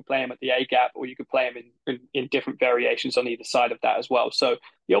tackle, you could play him at the A gap, or you could play him in different variations on either side of that as well. So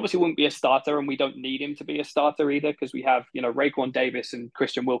he obviously wouldn't be a starter, and we don't need him to be a starter either, because we have, Raekwon Davis and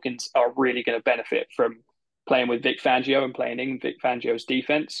Christian Wilkins are really going to benefit from playing with Vic Fangio and playing in Vic Fangio's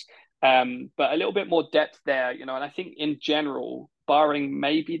defense. But a little bit more depth there, and I think in general, barring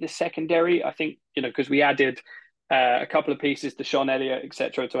maybe the secondary, I think, because we added a couple of pieces to Sean Elliott,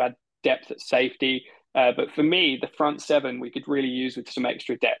 etc., to add depth at safety. But for me, the front seven, we could really use with some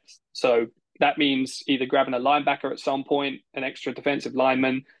extra depth. So that means either grabbing a linebacker at some point, an extra defensive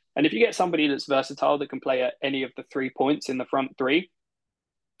lineman. And if you get somebody that's versatile that can play at any of the 3 points in the front three,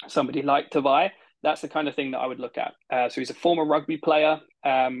 somebody like Tavai, that's the kind of thing that I would look at. So he's a former rugby player,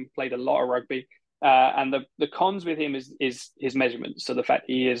 played a lot of rugby. And the cons with him is his measurements. So the fact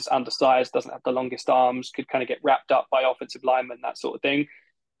he is undersized, doesn't have the longest arms, could kind of get wrapped up by offensive linemen, that sort of thing.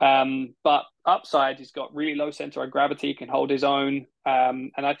 But upside, he's got really low center of gravity, can hold his own.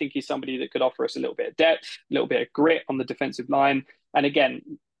 And I think he's somebody that could offer us a little bit of depth, a little bit of grit on the defensive line. And again,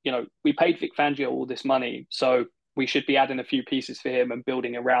 we paid Vic Fangio all this money, so we should be adding a few pieces for him and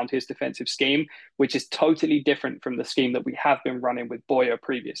building around his defensive scheme, which is totally different from the scheme that we have been running with Boyer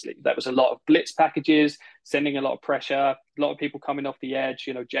previously. That was a lot of blitz packages, sending a lot of pressure, a lot of people coming off the edge,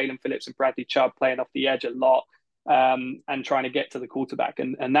 Jalen Phillips and Bradley Chubb playing off the edge a lot, and trying to get to the quarterback.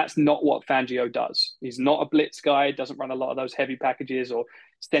 And that's not what Fangio does. He's not a blitz guy, doesn't run a lot of those heavy packages or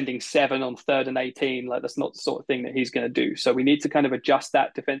sending 7 on 3rd and 18. Like, that's not the sort of thing that he's going to do. So we need to kind of adjust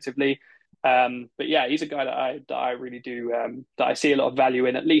that defensively. But yeah, he's a guy that I really do, that I see a lot of value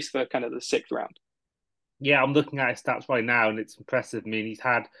in, at least for kind of the 6th round. Yeah, I'm looking at his stats right now, and it's impressive. I mean, he's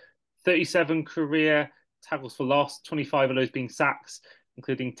had 37 career tackles for loss, 25 of those being sacks,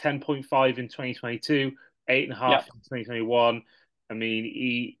 including 10.5 in 2022, 8.5 in 2021. I mean,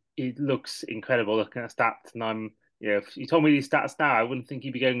 he looks incredible looking at stats, and I'm, if you told me these stats now, I wouldn't think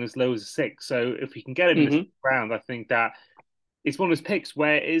he'd be going as low as a 6. So if we can get him in the 6th round, I think that it's one of those picks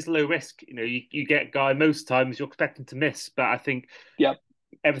where it is low risk. You get a guy most times you're expecting to miss, but I think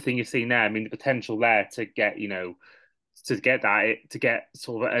everything you've seen there, I mean, the potential there to get, to get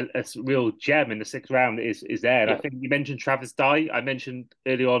sort of a real gem in the 6th round is there. And I think you mentioned Travis Dye. I mentioned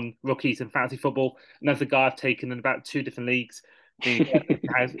early on rookies in fantasy football. Another guy I've taken in about 2 different leagues. He's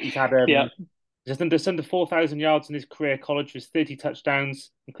had just under 4,000 yards in his career college with 30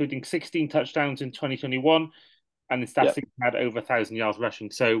 touchdowns, including 16 touchdowns in 2021. And the stats had over 1,000 yards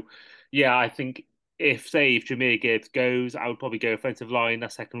rushing. So, yeah, I think if Jahmyr Gibbs goes, I would probably go offensive line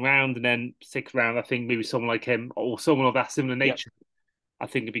that 2nd round, and then 6th round, I think maybe someone like him or someone of that similar nature, I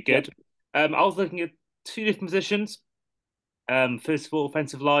think would be good. I was looking at 2 different positions. First of all,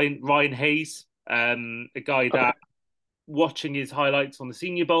 offensive line, Ryan Hayes, a guy that watching his highlights on the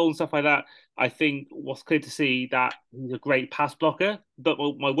Senior Bowl and stuff like that, I think what's clear to see that he's a great pass blocker. But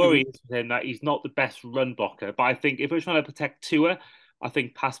my worry is with him that he's not the best run blocker. But I think if we're trying to protect Tua, I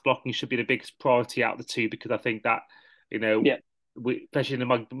think pass blocking should be the biggest priority out of the 2, because I think that, especially in the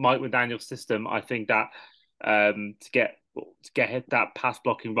Mike McDaniel system, I think that to get that pass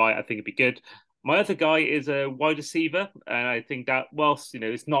blocking right, I think it'd be good. My other guy is a wide receiver, and I think that whilst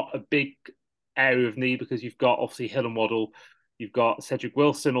it's not a big area of need, because you've got obviously Hill and Waddle, you've got Cedric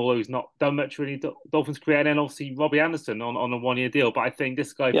Wilson, although he's not done much really Dolphins career, and then obviously Robbie Anderson on a 1-year deal. But I think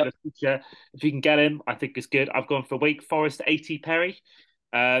this guy for the future, if you can get him, I think it's good. I've gone for Wake Forest, A.T. Perry.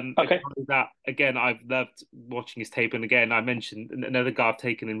 That again, I've loved watching his tape, and again, I mentioned another guy I've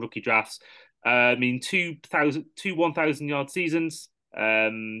taken in rookie drafts. I mean, 1,000-yard seasons,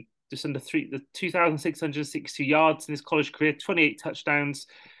 just under 2,662 yards in his college career, 28 touchdowns.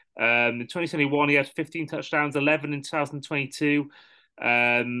 In 2021, he had 15 touchdowns, 11 in 2022.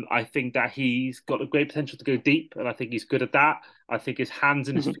 I think that he's got a great potential to go deep, and I think he's good at that. I think his hands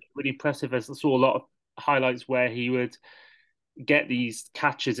and his Hmm. feet are really impressive. I saw a lot of highlights where he would get these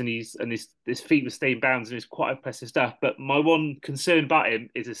catches and his feet would stay in bounds, and it's quite impressive stuff. But my one concern about him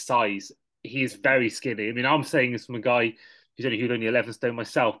is his size. He is very skinny. I mean, I'm saying this from a guy who's only 11 stone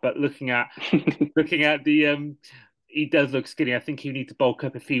myself, but looking at he does look skinny. I think he need to bulk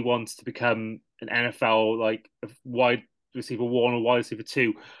up if he wants to become an NFL like a wide receiver one or wide receiver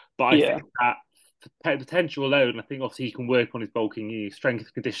two. But I think Yeah. that potential alone, I think obviously he can work on his bulking, strength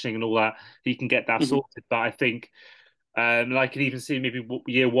and conditioning and all that. He can get that Hmm. sorted. But I think and I could even see maybe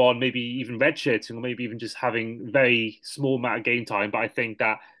year one, maybe even redshirting, or maybe even just having very small amount of game time. But I think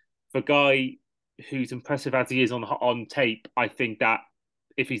that for a guy who's impressive as he is on tape, I think that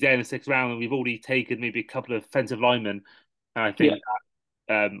if he's there in the sixth round and we've already taken maybe a couple of offensive linemen, Yeah.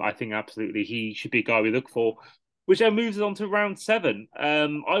 I think absolutely he should be a guy we look for. Which then moves us on to round seven.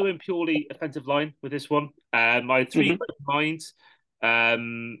 I went purely offensive line with this one. I had three Hmm. great minds.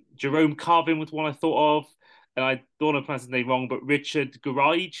 Jerome Carvin was one I thought of, and I don't want to pronounce his name wrong, but Richard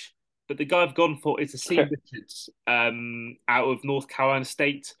Garage. But the guy I've gone for is Asim Okay. Richards, out of North Carolina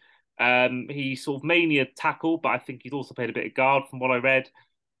State. He's sort of mainly a tackle, but I think he's also played a bit of guard from what I read.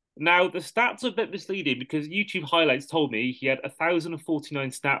 Now, the stats are a bit misleading because YouTube highlights told me he had 1,049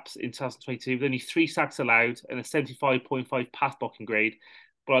 snaps in 2022 with only 3 sacks allowed and a 75.5 pass blocking grade.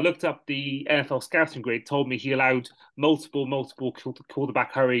 But I looked up the NFL scouting grade, told me he allowed multiple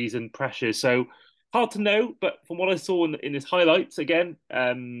quarterback hurries and pressures. So hard to know, but from what I saw in his highlights, again,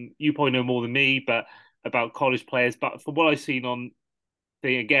 you probably know more than me, but about college players. But from what I've seen on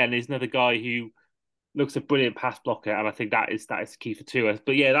thing again, is another guy who looks a brilliant pass blocker, and I think that is the key for Tua.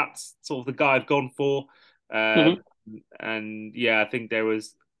 But yeah, that's sort of the guy I've gone for. Um, Hmm. and yeah, I think there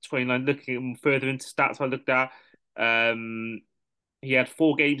was 29. Looking further into stats, I looked at. Um, he had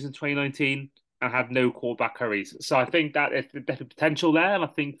 4 games in 2019 and had no quarterback hurries. So I think that there's definitely potential there. And I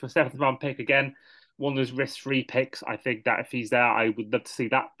think for seventh round pick again, one of those risk-free picks. I think that if he's there, I would love to see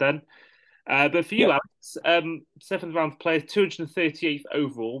that done. But for you, Yeah. Alex, seventh round players, 238th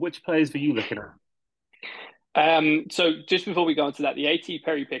overall. Which players were you looking at? So just before we go into that, the AT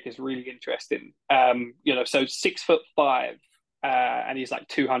Perry pick is really interesting. So 6'5", and he's like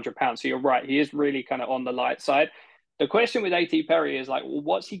 200 pounds. So you're right, he is really kind of on the light side. The question with AT Perry is like, well,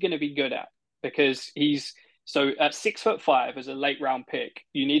 what's he going to be good at? Because he's so at 6'5" as a late round pick,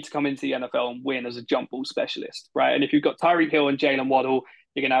 you need to come into the NFL and win as a jump ball specialist, right? And if you've got Tyreek Hill and Jalen Waddle,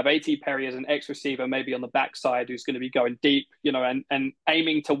 you're going to have AT Perry as an X receiver, maybe on the backside, who's going to be going deep, and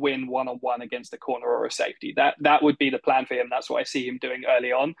aiming to win one on one against a corner or a safety. That would be the plan for him. That's what I see him doing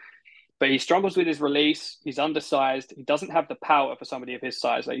early on. But he struggles with his release. He's undersized. He doesn't have the power for somebody of his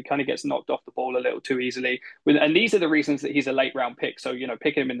size. Like he kind of gets knocked off the ball a little too easily. And these are the reasons that he's a late round pick. So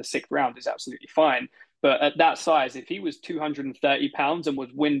picking him in the sixth round is absolutely fine. But at that size, if he was 230 pounds and was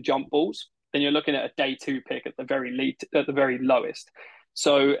win jump balls, then you're looking at a day two pick at the very lowest.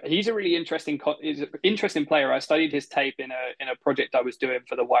 So he's a really interesting player. I studied his tape in a project I was doing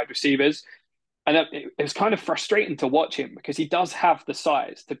for the wide receivers, and it was kind of frustrating to watch him because he does have the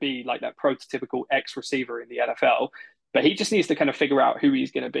size to be like that prototypical X receiver in the NFL, but he just needs to kind of figure out who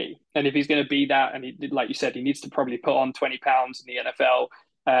he's going to be. And if he's going to be that, and like you said, he needs to probably put on 20 pounds in the NFL.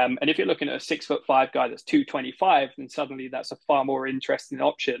 And if you're looking at a 6'5" guy that's 225, then suddenly that's a far more interesting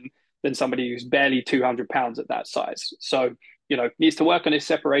option than somebody who's barely 200 pounds at that size. So, needs to work on his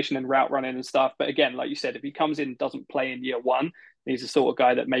separation and route running and stuff. But again, like you said, if he comes in and doesn't play in year one, he's the sort of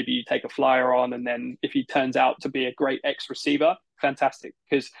guy that maybe you take a flyer on, and then if he turns out to be a great X receiver, fantastic,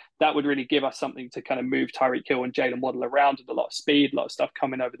 because that would really give us something to kind of move Tyreek Hill and Jalen Waddle around with a lot of speed, a lot of stuff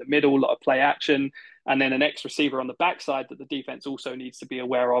coming over the middle, a lot of play action, and then an X receiver on the backside that the defense also needs to be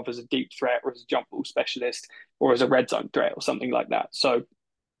aware of as a deep threat or as a jump ball specialist or as a red zone threat or something like that. So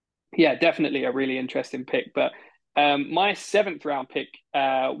yeah, definitely a really interesting pick. But my seventh round pick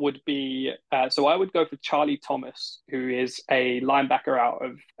would be so I would go for Charlie Thomas, who is a linebacker out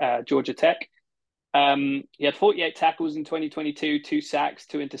of Georgia Tech. He had 48 tackles in 2022, 2 sacks,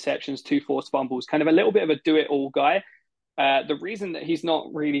 2 interceptions, 2 forced fumbles, kind of a little bit of a do it all guy. The reason that he's not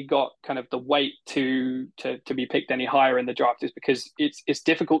really got kind of the weight to be picked any higher in the draft is because it's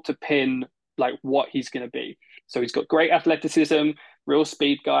difficult to pin like what he's going to be. So he's got great athleticism, real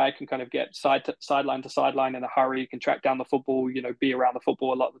speed guy, can kind of get sideline to sideline in a hurry, can track down the football, be around the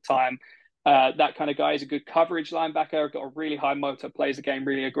football a lot of the time. That kind of guy is a good coverage linebacker, got a really high motor, plays the game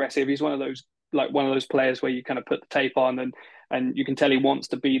really aggressive. He's one of those players where you kind of put the tape on and you can tell he wants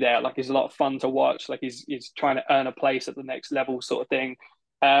to be there. Like he's a lot of fun to watch. Like he's trying to earn a place at the next level sort of thing.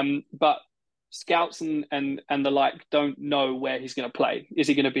 But scouts and the like don't know where he's going to play. Is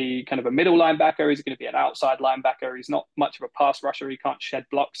he going to be kind of a middle linebacker? Is he going to be an outside linebacker? He's not much of a pass rusher. He can't shed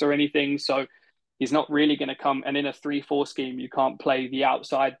blocks or anything. So he's not really going to come. And in a 3-4 scheme, you can't play the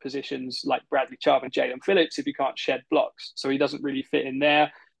outside positions like Bradley Chubb and Jalen Phillips if you can't shed blocks. So he doesn't really fit in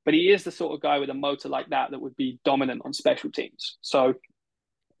there. But he is the sort of guy with a motor like that would be dominant on special teams. So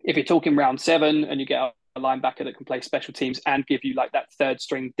if you're talking round 7 and you get a linebacker that can play special teams and give you like that third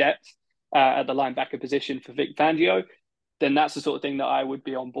string depth at the linebacker position for Vic Fangio, then that's the sort of thing that I would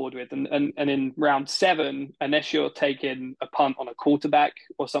be on board with. And in round 7, unless you're taking a punt on a quarterback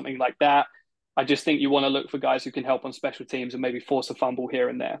or something like that, I just think you want to look for guys who can help on special teams and maybe force a fumble here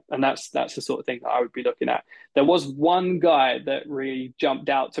and there. And that's the sort of thing that I would be looking at. There was one guy that really jumped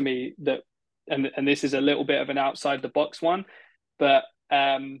out to me that, and this is a little bit of an outside the box one, but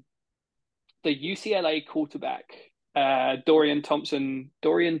the UCLA quarterback, Dorian Thompson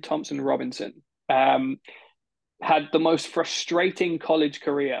Robinson, had the most frustrating college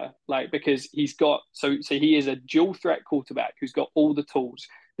career, like because he's got so he is a dual threat quarterback who's got all the tools.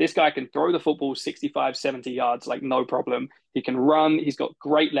 This guy can throw the football 65, 70 yards, like no problem. He can run. He's got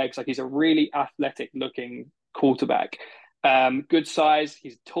great legs. Like he's a really athletic looking quarterback. Good size.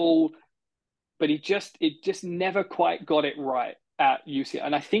 He's tall, but it just never quite got it right at UCLA.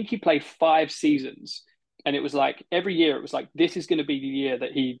 And I think he played 5 seasons. And it was like every year it was like, this is going to be the year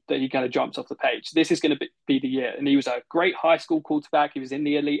that he kind of jumps off the page. This is going to be the year. And he was a great high school quarterback. He was in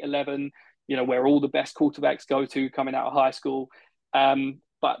the Elite 11, where all the best quarterbacks go to coming out of high school.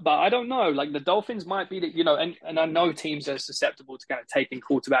 But I don't know, like the Dolphins might be that, and I know teams are susceptible to kind of taking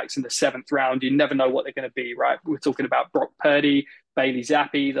quarterbacks in the 7th round. You never know what they're going to be, right? We're talking about Brock Purdy, Bailey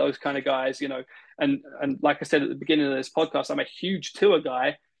Zappi, those kind of guys, and like I said at the beginning of this podcast, I'm a huge Tua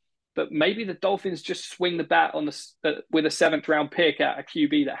guy, but maybe the Dolphins just swing the bat on with a 7th round pick at a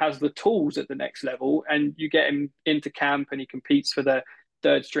QB that has the tools at the next level, and you get him into camp and he competes for the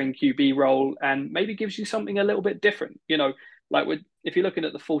 3rd string QB role and maybe gives you something a little bit different, like if you're looking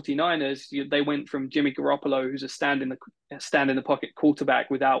at the 49ers, they went from Jimmy Garoppolo, who's a stand in the pocket quarterback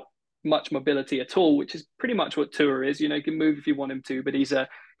without much mobility at all, which is pretty much what Tua is. He can move if you want him to, but he's a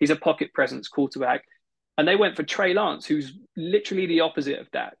pocket presence quarterback. And they went for Trey Lance, who's literally the opposite of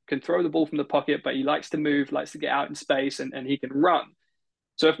that. Can throw the ball from the pocket, but he likes to move, likes to get out in space, and he can run.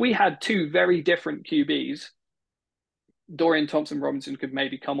 So if we had 2 very different QBs, Dorian Thompson Robinson could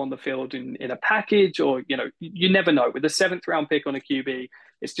maybe come on the field in a package, or you never know. With a 7th round pick on a QB,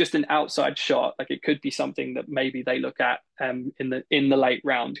 it's just an outside shot. Like it could be something that maybe they look at in the late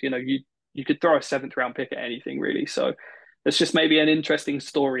round. You could throw a 7th round pick at anything really. So it's just maybe an interesting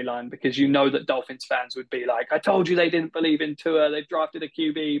storyline, because that Dolphins fans would be like, I told you they didn't believe in Tua, they've drafted a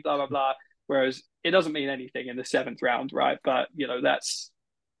QB, blah blah blah. Whereas it doesn't mean anything in the 7th round, right? But that's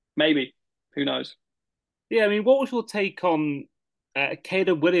maybe, who knows. Yeah, I mean, what was your take on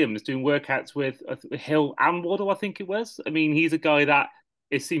Caleb Williams doing workouts with Hill and Waddle, I think it was? I mean, he's a guy that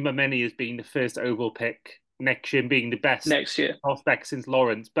is seen by many as being the first overall pick next year and being the best next year prospect since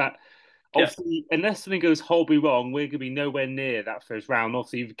Lawrence. But obviously, unless something goes horribly wrong, we're going to be nowhere near that 1st round.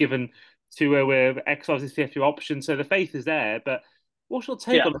 Obviously, you've given Tua with exercise his 5th year option, so the faith is there. But what's your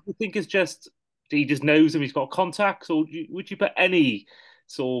take on it? Do you think it's just he just knows him, he's got contacts, or would you put any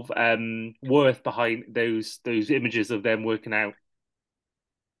sort of worth behind those images of them working out?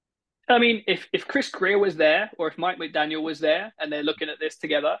 I mean, if Chris Greer was there, or if Mike McDaniel was there and they're looking at this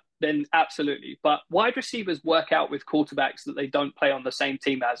together, then absolutely. But wide receivers work out with quarterbacks that they don't play on the same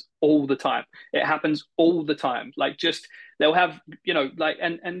team as all the time. It happens all the time. Like just they'll have,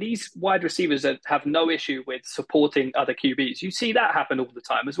 and these wide receivers that have no issue with supporting other QBs. You see that happen all the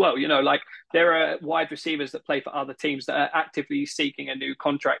time as well. Like there are wide receivers that play for other teams that are actively seeking a new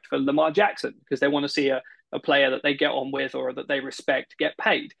contract for Lamar Jackson because they want to see a player that they get on with or that they respect get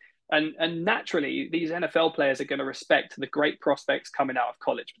paid. And naturally, these NFL players are going to respect the great prospects coming out of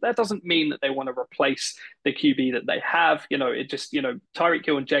college. But that doesn't mean that they want to replace the QB that they have. Tyreek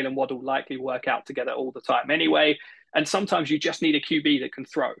Hill and Jalen Waddle likely work out together all the time anyway. And sometimes you just need a QB that can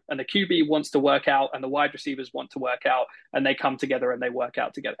throw. And the QB wants to work out and the wide receivers want to work out and they come together and they work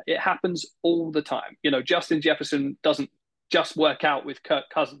out together. It happens all the time. Justin Jefferson doesn't just work out with Kirk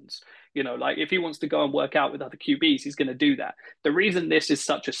Cousins. If he wants to go and work out with other QBs, he's going to do that. The reason this is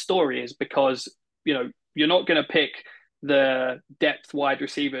such a story is because, you're not going to pick the depth wide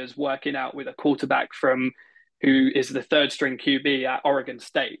receivers working out with a quarterback who is the 3rd string QB at Oregon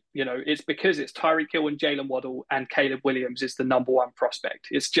State. It's because it's Tyreek Hill and Jalen Waddle and Caleb Williams is the number 1 prospect.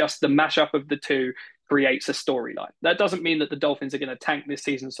 It's just the mashup of the 2 creates a storyline. That doesn't mean that the Dolphins are going to tank this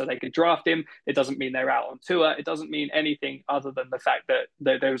season so they can draft him. It doesn't mean they're out on tour. It doesn't mean anything other than the fact that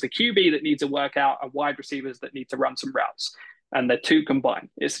there's a QB that needs to work out and wide receivers that need to run some routes, and the two combined.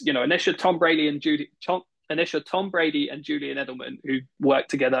 It's, unless you're Tom Brady and Julian Edelman, who work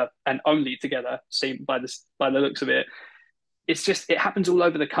together and only together, seem by the looks of it. It happens all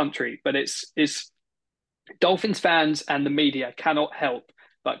over the country, but it's Dolphins fans and the media cannot help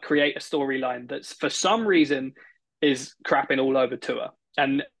but create a storyline that's for some reason is crapping all over Tua.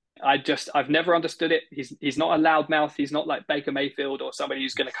 And I've never understood it. He's not a loudmouth. He's not like Baker Mayfield or somebody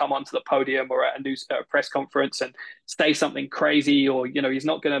who's going to come onto the podium or at a press conference and say something crazy, or he's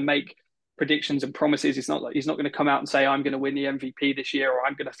not going to make predictions and promises. He's not going to come out and say I'm going to win the MVP this year or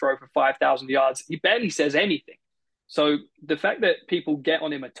I'm going to throw for 5,000 yards. He barely says anything. So the fact that people get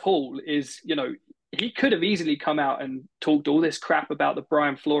on him at all is, he could have easily come out and talked all this crap about the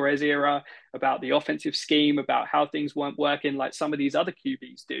Brian Flores era, about the offensive scheme, about how things weren't working like some of these other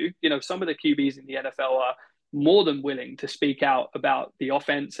QBs do. Some of the QBs in the NFL are more than willing to speak out about the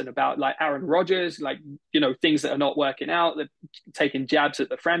offense and about, like, Aaron Rodgers, like, things that are not working out, that taking jabs at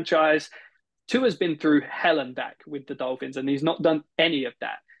the franchise. Tua's been through hell and back with the Dolphins, and he's not done any of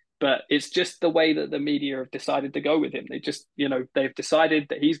that. But it's just the way that the media have decided to go with him. They just, they've decided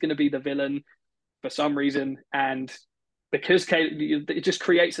that he's going to be the villain for some reason, and because it just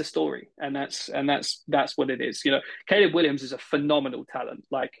creates a story, and that's what it is. Caleb Williams is a phenomenal talent.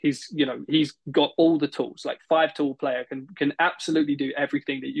 Like, he's got all the tools. Like, 5-tool player, can absolutely do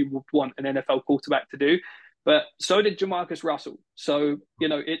everything that you would want an NFL quarterback to do. But so did Jamarcus Russell. So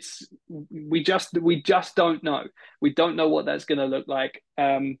we just don't know. We don't know what that's going to look like.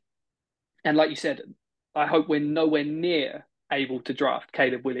 And like you said, I hope we're nowhere near able to draft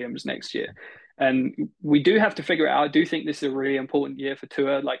Caleb Williams next year. And we do have to figure it out. I do think this is a really important year for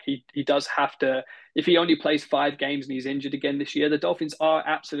Tua. Like, he does have to, if he only plays 5 games and he's injured again this year, the Dolphins are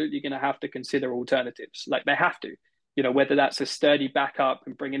absolutely going to have to consider alternatives. Like, they have to, whether that's a sturdy backup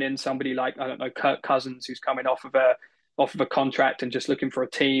and bringing in somebody like, I don't know, Kirk Cousins, who's coming off of a contract and just looking for a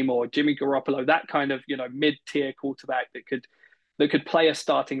team, or Jimmy Garoppolo, that kind of, mid-tier quarterback that could play a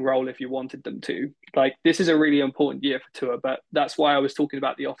starting role if you wanted them to. Like, this is a really important year for Tua, but that's why I was talking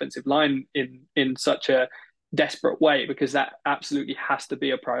about the offensive line in such a desperate way, because that absolutely has to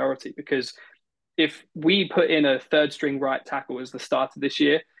be a priority. Because if we put in a third string right tackle as the start of this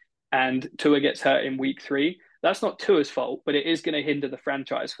year and Tua gets hurt in week 3, that's not Tua's fault, but it is going to hinder the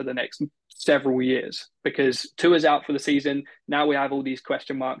franchise for the next several years, because Tua's out for the season. Now we have all these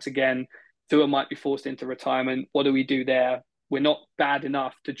question marks again. Tua might be forced into retirement. What do we do there? We're not bad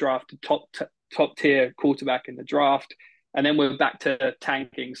enough to draft a top tier quarterback in the draft. And then we're back to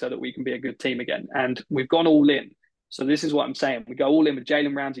tanking so that we can be a good team again. And we've gone all in. So this is what I'm saying. We go all in with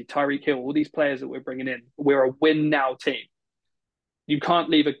Jalen Ramsey, Tyreek Hill, all these players that we're bringing in. We're a win now team. You can't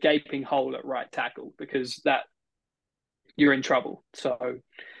leave a gaping hole at right tackle, because that you're in trouble. So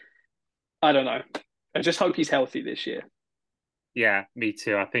I don't know. I just hope he's healthy this year. Yeah, me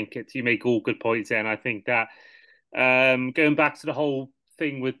too. I think you make all good points there. And I think that going back to the whole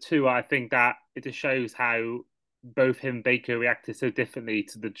thing with Tua, I think that it just shows how both him and Baker reacted so differently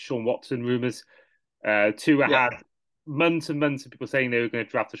to the Deshaun Watson rumors. Tua had months and months of people saying they were going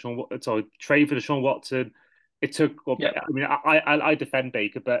to trade for Deshaun Watson. It took, I mean, I defend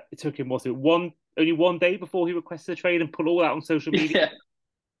Baker, but it took him, only one day before he requested a trade and put all that on social media.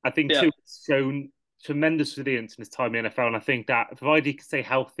 I think Tua's shown tremendous resilience in his time in the NFL, and I think that provided he can stay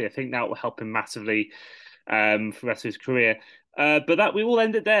healthy, I think that will help him massively for the rest of his career. But that we will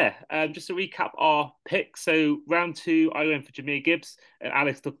end it there. Just to recap our picks. So round 2, I went for Jahmyr Gibbs, and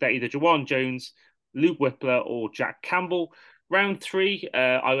Alex looked at either Jawan Jones, Luke Whippler, or Jack Campbell. Round 3,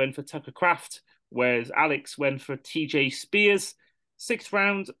 I went for Tucker Kraft, whereas Alex went for TJ Spears. 6th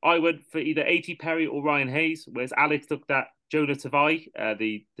round, I went for either A.T. Perry or Ryan Hayes, whereas Alex looked at Jonah Tavai,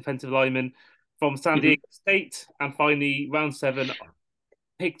 the defensive lineman from San Diego State. And finally, round 7,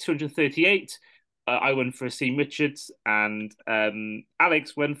 pick 238. I went for Asim Richards, and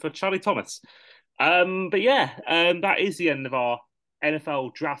Alex went for Charlie Thomas. But that is the end of our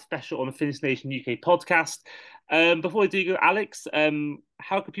NFL draft special on the Finnish Nation UK podcast. Before I do go, Alex,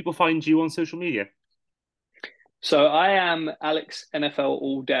 how can people find you on social media? So I am Alex NFL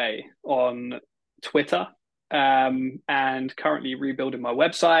All Day on Twitter, and currently rebuilding my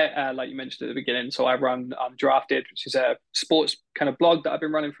website, like you mentioned at the beginning. So I run Undrafted, which is a sports kind of blog that I've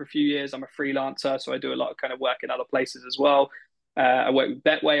been running for a few years. I'm a freelancer, so I do a lot of kind of work in other places as well. I work with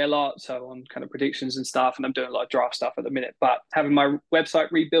Betway a lot, so on kind of predictions and stuff, and I'm doing a lot of draft stuff at the minute. But having my website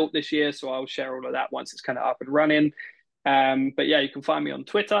rebuilt this year, so I'll share all of that once it's kind of up and running. But yeah, you can find me on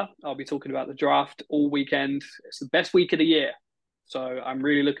Twitter. I'll be talking about the draft all weekend. It's the best week of the year. So I'm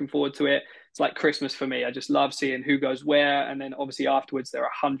really looking forward to it. It's like Christmas for me. I just love seeing who goes where. And then obviously afterwards, there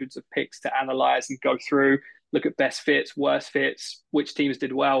are hundreds of picks to analyze and go through, look at best fits, worst fits, which teams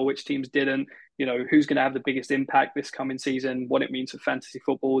did well, which teams didn't, who's going to have the biggest impact this coming season, what it means for fantasy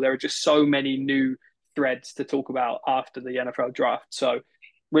football. There are just so many new threads to talk about after the NFL draft. So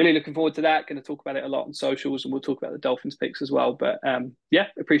really looking forward to that. Going to talk about it a lot on socials, and we'll talk about the Dolphins picks as well. But yeah,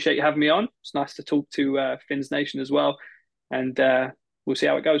 appreciate you having me on. It's nice to talk to Finns Nation as well, and we'll see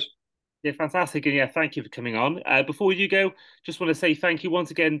how it goes. Yeah, fantastic. And yeah, thank you for coming on. Before you go, just want to say thank you once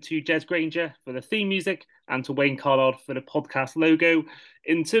again to Jez Granger for the theme music and to Wayne Carlard for the podcast logo.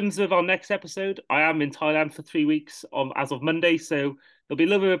 In terms of our next episode, I am in Thailand for 3 weeks as of Monday, so there'll be a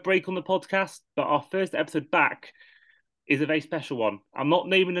little bit of a break on the podcast, but our first episode back is a very special one. I'm not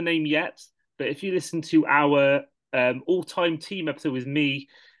naming the name yet, but if you listen to our all-time team episode with me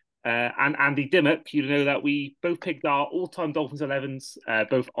and Andy Dimmock, you know that we both picked our all-time Dolphins 11s,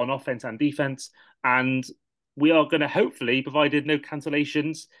 both on offense and defense, and we are going to hopefully, provided no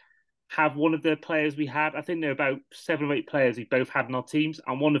cancellations, have one of the players we had. I think there are about 7 or 8 players we both had in our teams,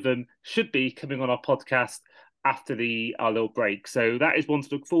 and one of them should be coming on our podcast after our little break. So that is one to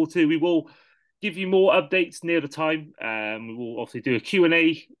look forward to. We will give you more updates near the time. We will obviously do a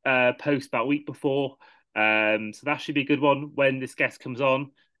Q&A post about a week before. So that should be a good one when this guest comes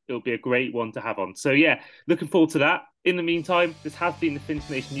on. It'll be a great one to have on. So yeah, looking forward to that. In the meantime, this has been the Finns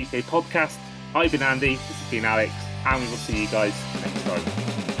Nation UK podcast. I've been Andy, this has been Alex, and we will see you guys next time.